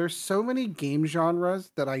Steam. There's so many game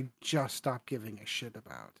genres that I just stopped giving a shit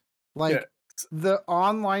about. Yeah. Like the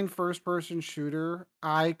online first person shooter,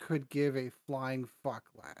 I could give a flying fuck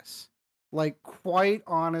less. Like, quite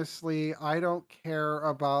honestly, I don't care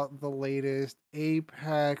about the latest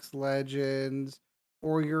Apex Legends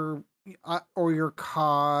or your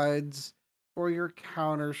CODs or your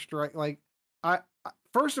Counter Strike. Like,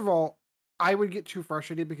 first of all, I would get too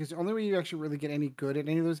frustrated because the only way you actually really get any good at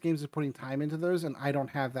any of those games is putting time into those, and I don't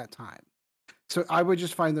have that time. So I would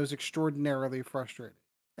just find those extraordinarily frustrating.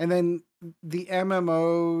 And then the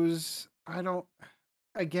MMOs,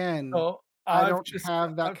 again, So I I've don't just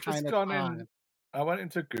have that I've just kind of gone in. time. I went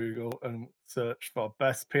into Google and searched for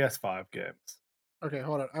best PS5 games. Okay,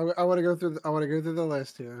 hold on. I want to go through. I want to go through the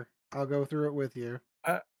list here. I'll go through it with you.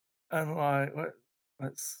 Uh, and like,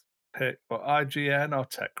 let's pick what IGN or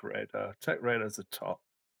Tech Radar. Tech Radar's the top.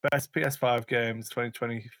 Best PS5 games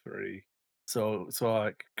 2023. So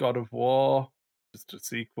like God of War, just a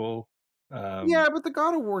sequel. Yeah, but the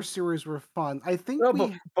God of War series were fun. I think No,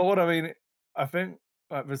 we. but what I mean, I think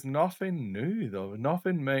like there's nothing new though.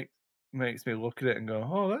 Nothing makes me look at it and go,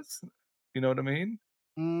 oh, that's you know what I mean?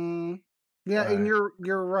 Mm, yeah, and Like,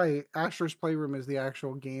 you're right. Asher's Playroom is the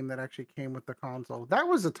actual game that actually came with the console. That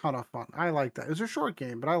was a ton of fun. I liked that. It was a short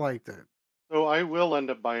game, but I liked it. So I will end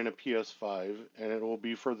up buying a PS5, and it will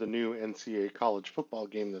be for the new NCAA college football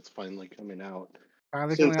game that's finally coming out.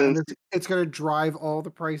 Finally Since coming out, and it's going to drive all the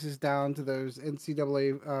prices down to those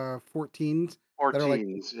NCAA 14s that are like,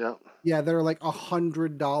 14s, yeah, yeah, that are like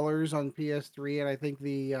 $100 on PS3, and I think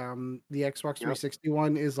the Xbox yep, 360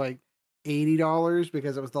 one is like $80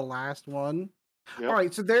 because it was the last one. All yep.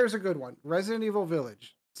 right, so there's a good one. Resident Evil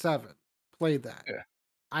Village 7. Played that. yeah.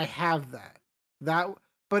 I have that. That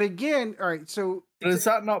but again, all right, so But has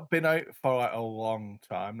that not been out for like a long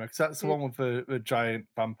time? Because that's the it, one with the giant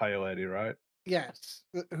vampire lady, right? yes,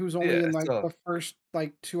 who's only Yeah. in like So the first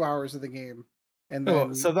like 2 hours of the game. And oh,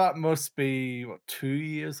 then so that must be what 2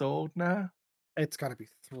 years old now. it's got to be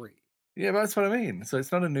 3. Yeah, but that's what I mean. So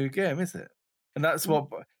it's not a new game, is it? And that's what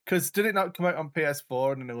because did it not come out on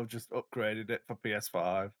PS4 and then they'll just upgraded it for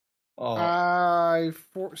PS5? Oh,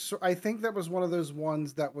 So I think that was one of those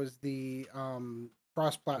ones that was the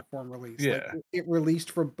cross-platform release. Like yeah. it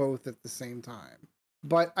released for both at the same time.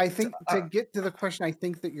 But I So, think to get to the question I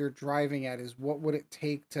think that you're driving at is what would it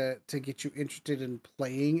take to get you interested in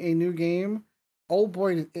playing a new game? Oh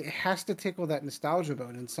boy, it has to tickle that nostalgia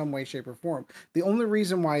bone in some way, shape, or form. The only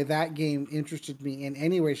reason why that game interested me in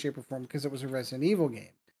any way, shape, or form because it was a Resident Evil game.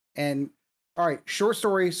 And all right, short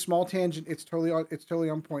story, small tangent. It's totally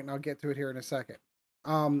on point, and I'll get to it here in a second.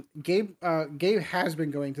 Gabe has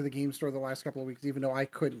been going to the game store the last couple of weeks, even though I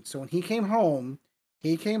couldn't. So when he came home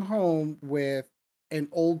with an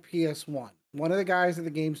old PS1. One of the guys at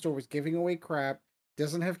the game store was giving away crap.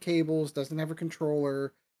 Doesn't have cables. Doesn't have a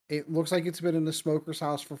controller. It looks like it's been in the smoker's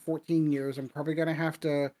house for 14 years. I'm probably gonna have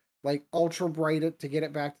to like ultra bright it to get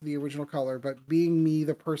it back to the original color. But being me,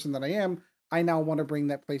 the person that I am, I now want to bring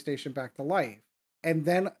that PlayStation back to life. And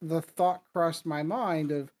then the thought crossed my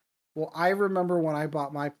mind of, well, I remember when I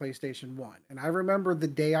bought my PlayStation 1. And I remember the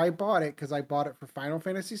day I bought it because I bought it for Final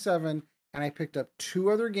Fantasy 7 and I picked up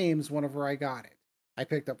 2 other games whenever I got it. I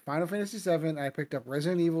picked up Final Fantasy 7 and I picked up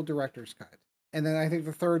Resident Evil Director's Cut. And then I think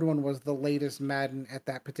the third one was the latest Madden at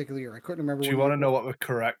that particular year. I couldn't remember Do what you want year. to know what the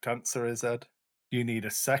correct answer is, Ed? You need a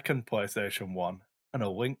second PlayStation 1 and a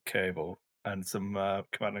link cable and some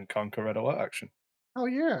Command and Conquer Red Alert action. Oh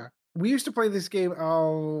yeah. We used to play this game.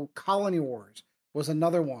 Oh, Colony Wars was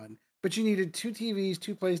another one. But you needed 2 TVs,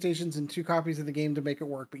 2 PlayStations, and 2 copies of the game to make it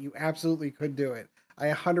work. But you absolutely could do it. I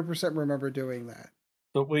 100% remember doing that.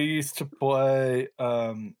 But we used to play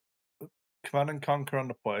Command and Conquer on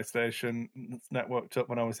the PlayStation. It's networked up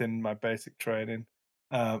when I was in my basic training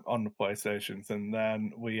on the PlayStations, and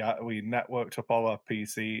then we networked up all our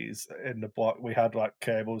PCs in the block. We had like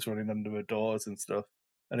cables running under the doors and stuff,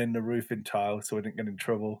 and in the roofing tile, so we didn't get in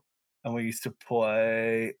trouble. And we used to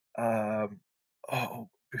play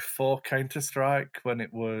before Counter Strike when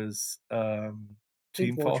it was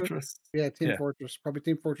Team Team Fortress. Fortress. Yeah, Team Yeah, Fortress, probably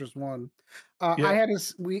Team Fortress 1. I yeah, had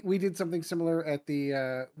this. We did something similar at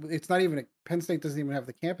the. It's not even Penn State doesn't even have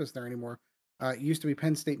the campus there anymore. It used to be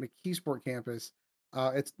Penn State McKeesport campus.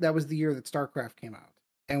 It's that was the year that StarCraft came out,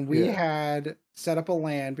 and we yeah. had set up a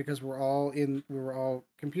LAN because we were all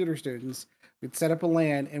computer students. We'd set up a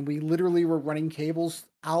LAN, and we literally were running cables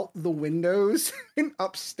out the windows and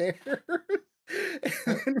upstairs and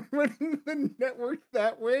then running the network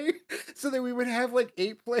that way, so that we would have like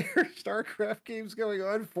 8-player StarCraft games going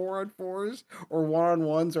on, 4-on-4s or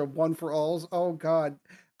 1-on-1s or one for alls. Oh God,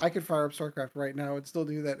 I could fire up StarCraft right now and still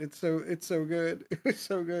do that. It's so good. It was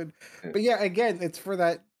so good. Yeah. But yeah, again, it's for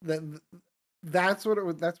that's what it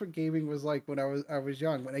was. That's what gaming was like when I was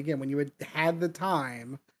young. When again, when you had the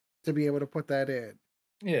time to be able to put that in.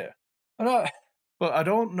 Yeah. And but I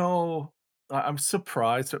don't know. I'm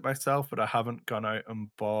surprised at myself that I haven't gone out and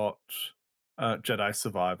bought Jedi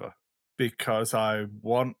Survivor because I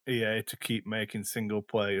want EA to keep making single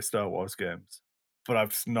player Star Wars games. But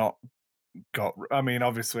I've not got. I mean,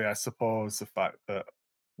 obviously, I suppose the fact that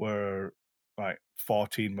we're like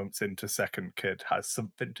 14 months into Second Kid has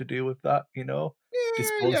something to do with that, Yeah,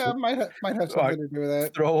 Disposable, might have like something to do with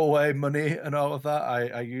that. throwaway money and all of that.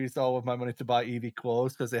 I used all of my money to buy EV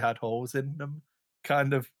clothes because they had holes in them.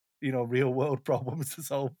 Kind of, real world problems to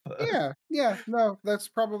solve first. Yeah, no, that's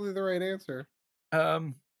probably the right answer.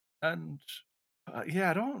 Um, and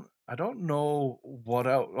yeah, I don't know what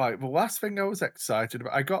else. Like the last thing I was excited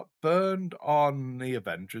about, I got burned on the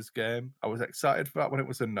Avengers game. I was excited for that when it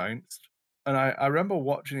was announced, and I remember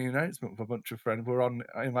watching the announcement with a bunch of friends. We were on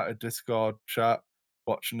in like a Discord chat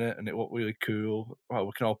watching it, and it looked really cool. Well,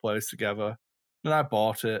 we can all play this together. And I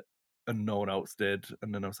bought it, and no one else did.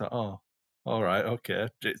 And then I was like, oh, all right, okay,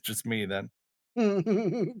 it's just me then.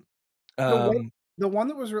 The one Um, the one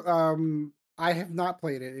that was I have not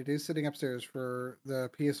played it. It is sitting upstairs for the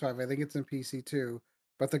PS5. I think it's in PC too.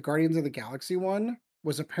 But the Guardians of the Galaxy one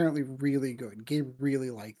was apparently really good. Gabe really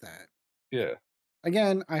liked that. yeah.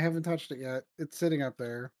 Again, I haven't touched it yet. It's sitting up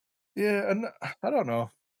there. Yeah, and I don't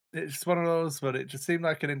know. It's one of those, but it just seemed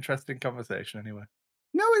like an interesting conversation anyway.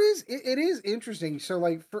 No, it is interesting. So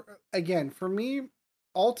like for again, for me,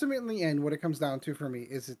 ultimately and what it comes down to for me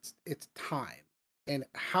is it's time. And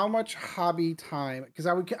how much hobby time, because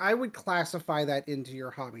I would classify that into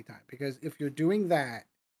your hobby time, because if you're doing that,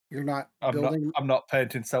 you're not I'm not building. I'm not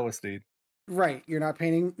painting Celestine. Right, you're not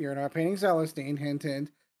painting Celestine, hint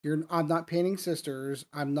hint. I'm not painting Sisters.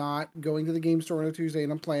 I'm not going to the game store on a Tuesday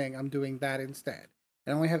and I'm playing. I'm doing that instead.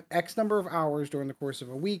 I only have X number of hours during the course of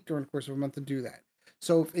a week, during the course of a month to do that.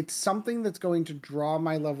 So if it's something that's going to draw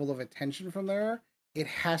my level of attention from there, it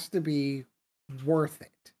has to be worth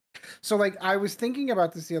it. So like I was thinking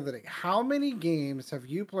about this the other day. How many games have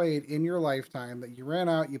you played in your lifetime that you ran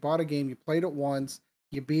out, you bought a game, you played it once,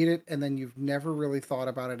 you beat it, and then you've never really thought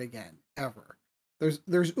about it again, ever?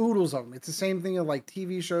 There's oodles of them. It's the same thing of like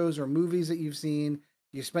TV shows or movies that you've seen.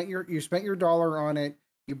 You spent your dollar on it.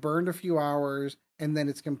 You burned a few hours, and then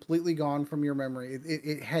it's completely gone from your memory.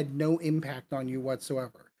 It had no impact on you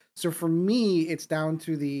whatsoever. So for me, it's down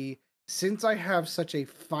to since I have such a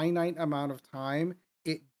finite amount of time,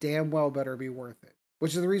 it damn well better be worth it.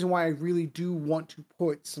 Which is the reason why I really do want to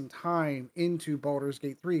put some time into Baldur's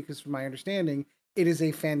Gate 3, because from my understanding, it is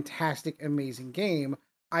a fantastic, amazing game.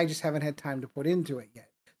 I just haven't had time to put into it yet.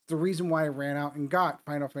 It's the reason why I ran out and got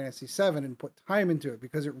Final Fantasy VII and put time into it,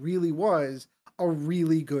 because it really was a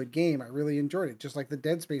really good game. I really enjoyed it, just like the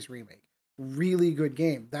Dead Space remake. Really good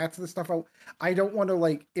game. That's the stuff I don't want to,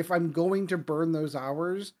 like, if I'm going to burn those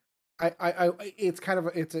hours, it's kind of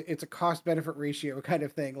it's a cost benefit ratio kind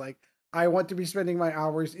of thing. Like I want to be spending my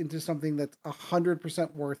hours into something that's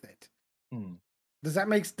 100% worth it. Hmm. Does that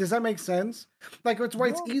make sense? Like it's why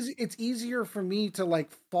it's No. easy. It's easier for me to like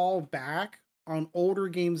fall back on older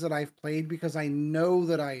games that I've played because I know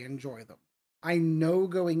that I enjoy them. I know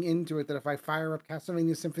going into it that if I fire up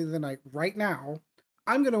Castlevania Symphony of the Night right now,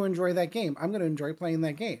 I'm going to enjoy that game. I'm going to enjoy playing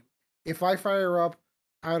that game. If I fire up,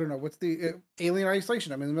 I don't know what's the Alien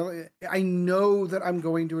Isolation. I'm in the middle. I know that I'm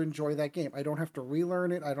going to enjoy that game. I don't have to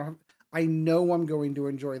relearn it. I know I'm going to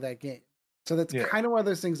enjoy that game. So that's Yeah. kind of one of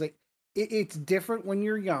those things. Like it's different when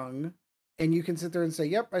you're young and you can sit there and say,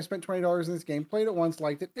 yep, I spent $20 in this game, played it once,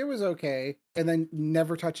 liked it, it was okay, and then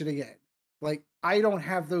never touch it again. Like, I don't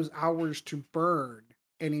have those hours to burn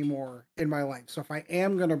anymore in my life. So if I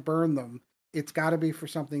am going to burn them, it's got to be for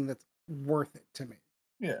something that's worth it to me.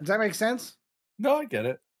 Yeah. Does that make sense? No, I get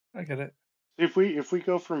it. I get it. If we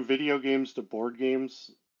go from video games to board games,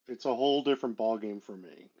 it's a whole different ball game for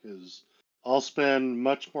me because I'll spend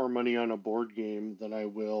much more money on a board game than I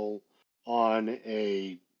will on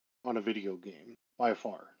a video game by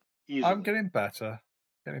far, I'm easily. getting better.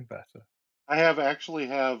 Getting better. I actually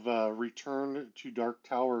have Return to Dark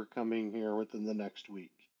Tower coming here within the next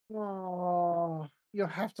week. Oh, you'll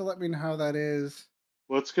have to let me know how that is.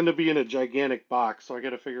 Well, it's going to be in a gigantic box, so I got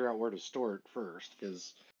to figure out where to store it first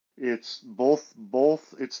because it's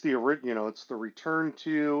both. It's the original, it's the Return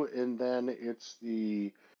to, and then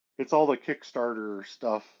It's all the Kickstarter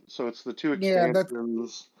stuff. So it's the two Yeah,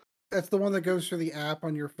 expansions. that's the one that goes through the app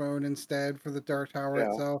on your phone instead for the Dark Tower Yeah.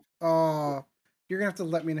 itself. Oh, you're gonna have to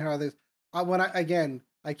let me know how this. When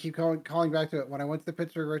I keep calling back to it. When I went to the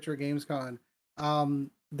Pittsburgh Retro Games Con,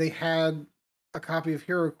 they had a copy of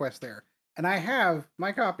Hero Quest there, and I have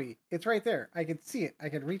my copy. It's right there. I could see it. I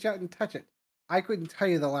could reach out and touch it. I couldn't tell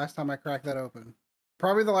you the last time I cracked that open.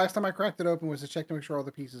 Probably the last time I cracked it open was to check to make sure all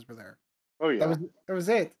the pieces were there. Oh yeah. That was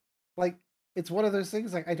it. Like it's one of those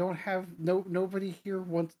things. Like I don't have nobody here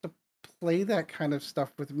wants to play that kind of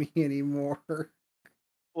stuff with me anymore.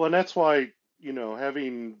 Well, and that's why,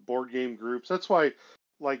 having board game groups, that's why,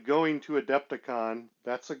 like, going to Adepticon,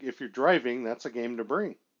 if you're driving, that's a game to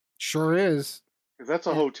bring. Sure is. Because that's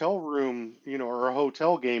a hotel room, or a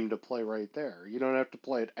hotel game to play right there. You don't have to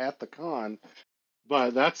play it at the con,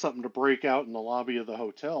 but that's something to break out in the lobby of the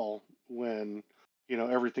hotel when,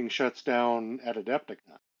 everything shuts down at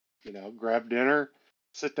Adepticon. Grab dinner,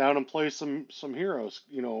 sit down and play some heroes,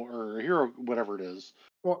 or hero, whatever it is.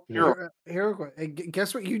 Well, Hero.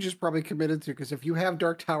 guess what you just probably committed to? Because if you have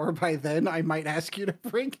Dark Tower by then, I might ask you to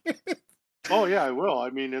bring it. Oh yeah, I will.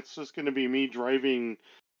 I mean, it's just going to be me driving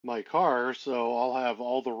my car, so I'll have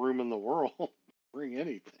all the room in the world. Bring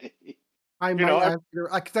anything. I You might know, I, ask you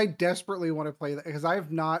because I desperately want to play that because I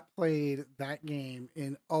have not played that game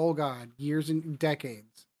in oh god years and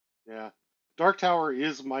decades. yeah. Dark Tower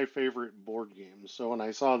is my favorite board game. So when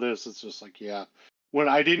I saw this, it's just like, yeah. When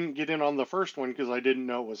I didn't get in on the first one because I didn't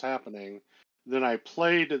know it was happening, then I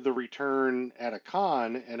played the return at a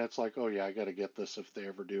con, and it's like, oh yeah, I got to get this if they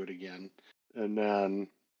ever do it again. And then,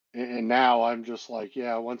 and now I'm just like,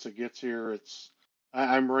 yeah, once it gets here,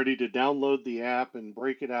 I'm ready to download the app and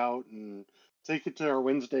break it out and take it to our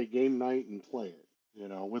Wednesday game night and play it.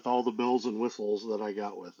 With all the bells and whistles that I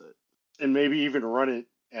got with it, and maybe even run it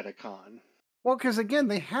at a con. Well, because again,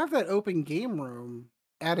 they have that open game room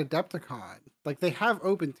at Adepticon. Like they have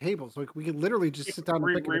open tables. Like we could literally just sit down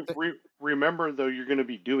and pick it. Remember though, you're going to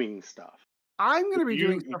be doing stuff. I'm going to If be you,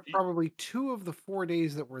 doing if stuff you, probably 2 of the 4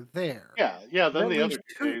 days that were there. yeah. Then At the other least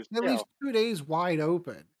two two, days, at yeah, least 2 days wide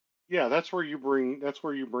open. yeah. That's where you bring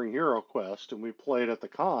Hero Quest, and we play it at the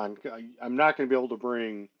con. I'm not going to be able to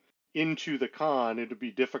bring into the con. It'd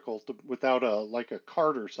be difficult without a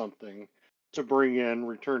cart or something to bring in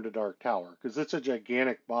Return to Dark Tower because it's a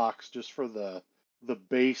gigantic box just for the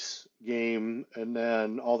base game, and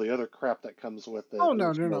then all the other crap that comes with it. Oh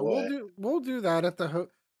There's no no. way. We'll do that at the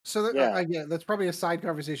so that, Yeah. again, that's probably a side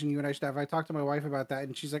conversation you and I should have. I talked to my wife about that,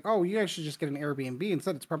 and she's like, "Oh, you guys should just get an Airbnb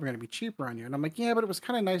instead. It's probably going to be cheaper on you." And I'm like, "Yeah, but it was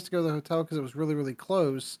kind of nice to go to the hotel because it was really really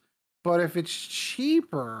close. But if it's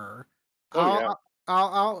cheaper, Oh yeah.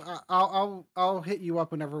 I'll hit you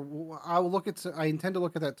up whenever. I'll look at. I intend to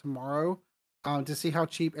look at that tomorrow, to see how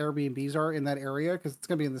cheap Airbnbs are in that area because it's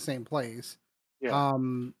going to be in the same place. Yeah.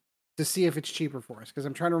 Um, to see if it's cheaper for us because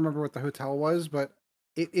I'm trying to remember what the hotel was, but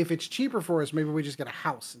if it's cheaper for us, maybe we just get a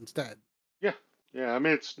house instead. Yeah. Yeah. I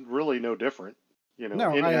mean, it's really no different.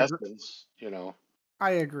 No, In I agree. essence.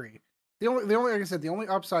 I agree. The only, like I said, the only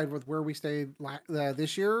upside with where we stayed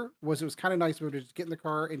this year was it was kind of nice. We would just get in the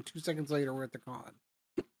car, and 2 seconds later, we're at the con.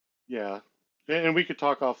 Yeah. And we could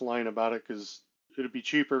talk offline about it because it'd be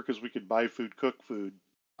cheaper because we could buy food, cook food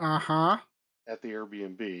Uh huh. at the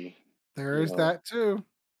Airbnb. You There's know, that too.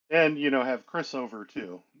 and have Chris over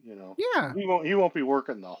too. Yeah. He won't be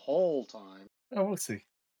working the whole time. Oh, we'll see.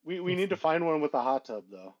 We need to find one with a hot tub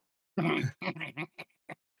though.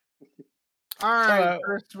 All right, Uh,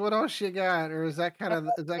 Chris. What else you got, or is that kind of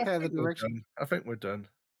I the think we're direction? done. I think we're done.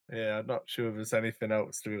 Yeah, I'm not sure if there's anything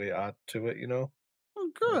else to really add to it. Oh, Uh,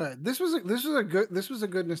 good. This was a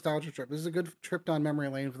good nostalgia trip. This is a good trip down memory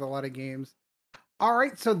lane with a lot of games. All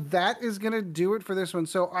right, so that is gonna do it for this one.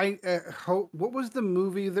 So I hope. What was the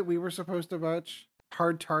movie that we were supposed to watch?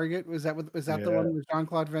 Hard Target. Was that the Yeah, one with Jean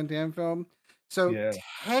Claude Van Damme film? So yeah.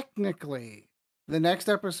 technically, the next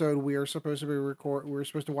episode we are supposed to be record. We're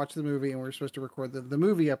supposed to watch the movie and we're supposed to record the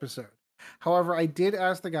movie episode. However, I did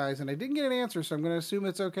ask the guys and I didn't get an answer, so I'm going to assume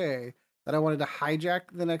it's okay that I wanted to hijack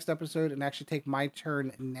the next episode and actually take my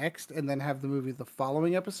turn next and then have the movie the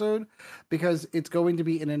following episode because it's going to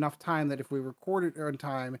be in enough time that if we record it on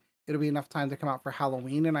time, it'll be enough time to come out for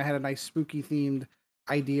Halloween. And I had a nice spooky themed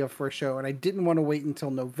idea for a show, and I didn't want to wait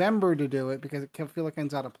until November to do it because it can feel like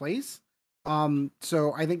it's out of place.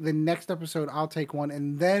 So I think the next episode I'll take one,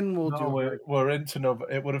 and then we'll No, do a we're into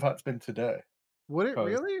November. It would have had to been today. Would it 'Cause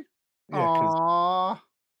really? yeah, because Aw.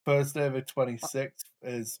 Thursday the 26th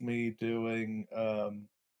is me doing,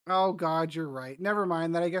 Oh God, you're right. Never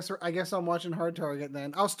mind that. I guess I'm watching Hard Target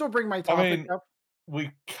then. I'll still bring my I topic mean, up. We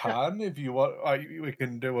can if you want. We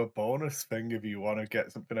can do a bonus thing if you want to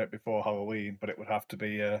get something out before Halloween, but it would have to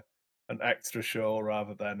be an extra show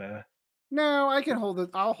rather than a. No, I can hold it.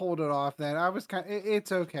 I'll hold it off then. I was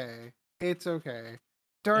it's okay. It's okay.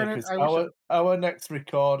 Darn it! Because I wish our next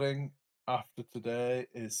recording after today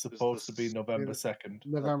is supposed to be this November 2nd.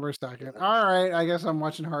 November 2nd. All right, I guess I'm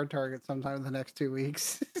watching Hard Target sometime in the next 2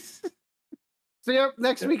 weeks. So yep,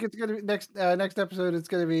 next week it's gonna be next episode. It's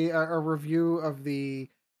gonna be a review of the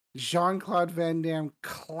Jean-Claude Van Damme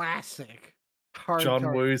classic Hard John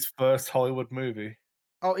Target. Woo's first Hollywood movie.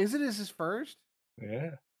 Oh, is it his first?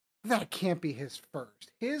 Yeah. That can't be his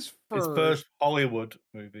first. His first Hollywood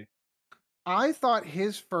movie. I thought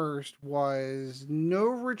his first was No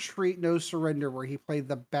Retreat, No Surrender, where he played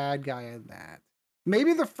the bad guy in that.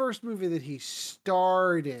 Maybe the first movie that he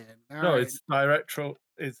starred in. No, it's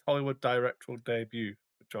Hollywood directorial debut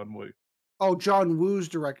for John Woo. Oh, John Woo's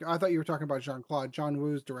director. I thought you were talking about Jean-Claude. John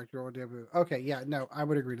Woo's directorial debut. Okay, yeah, no, I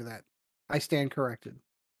would agree to that. I stand corrected.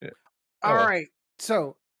 Yeah. All right.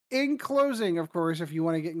 So, in closing, of course, if you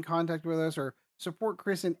want to get in contact with us or support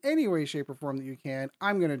Chris in any way, shape, or form that you can,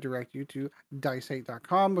 I'm going to direct you to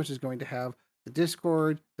dicehate.com, which is going to have the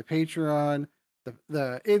Discord, the Patreon,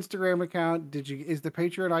 the Instagram account. Is the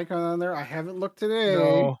Patreon icon on there? I haven't looked today.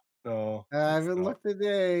 No. I haven't looked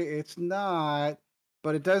today. It's not.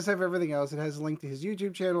 But it does have everything else. It has a link to his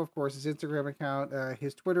YouTube channel, of course, his Instagram account,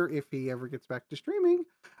 his Twitter, if he ever gets back to streaming.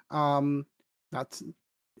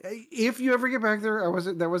 If you ever get back there,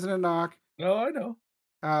 that wasn't a knock. No, I know.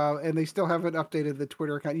 And they still haven't updated the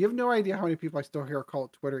Twitter account. You have no idea how many people I still hear call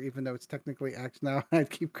it Twitter, even though it's technically X now. I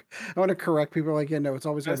want to correct people like, yeah, no, it's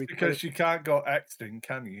always going to be because Twitter. you can't go Xing,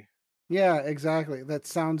 can you? Yeah, exactly. That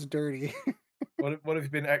sounds dirty. What have you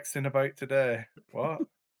been Xing about today? What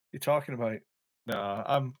you talking about?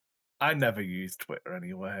 No, I never use Twitter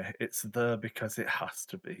anyway. It's there because it has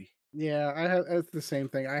to be. Yeah, it's the same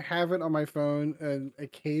thing. I have it on my phone, and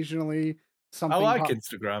occasionally something. I like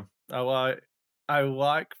Instagram. I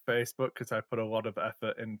like Facebook because I put a lot of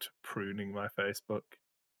effort into pruning my Facebook.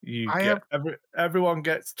 Everyone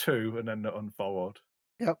gets 2 and then they're unfollowed.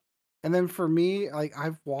 Yep. And then for me, like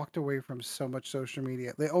I've walked away from so much social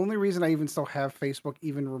media. The only reason I even still have Facebook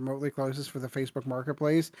even remotely close is for the Facebook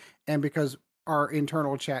Marketplace, and because our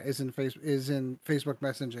internal chat is in Facebook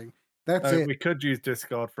messaging. That's it. We could use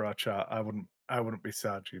Discord for our chat. I wouldn't be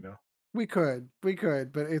sad, you know. We could,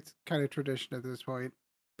 but it's kind of tradition at this point.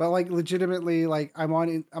 But like legitimately, like I'm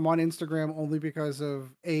on Instagram only because of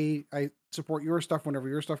I support your stuff whenever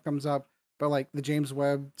your stuff comes up. But like the James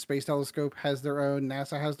Webb Space Telescope has their own,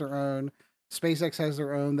 NASA has their own, SpaceX has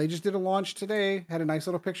their own. They just did a launch today. Had a nice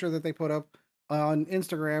little picture that they put up on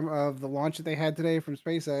Instagram of the launch that they had today from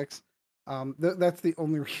SpaceX. That's the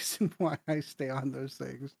only reason why I stay on those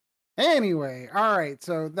things. Anyway, all right.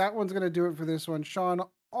 So that one's gonna do it for this one. Sean,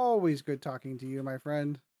 always good talking to you, my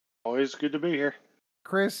friend. Always good to be here.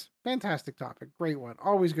 Chris, fantastic topic. Great one.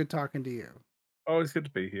 Always good talking to you. Always good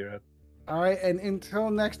to be here. All right, and until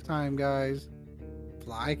next time, guys,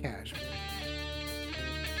 fly casual.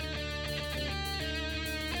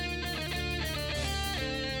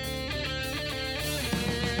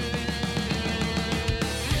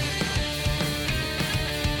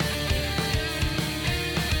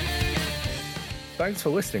 Thanks for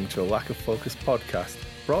listening to a Lack of Focus podcast,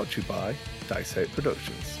 brought to you by Dice Hate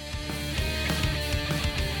Productions.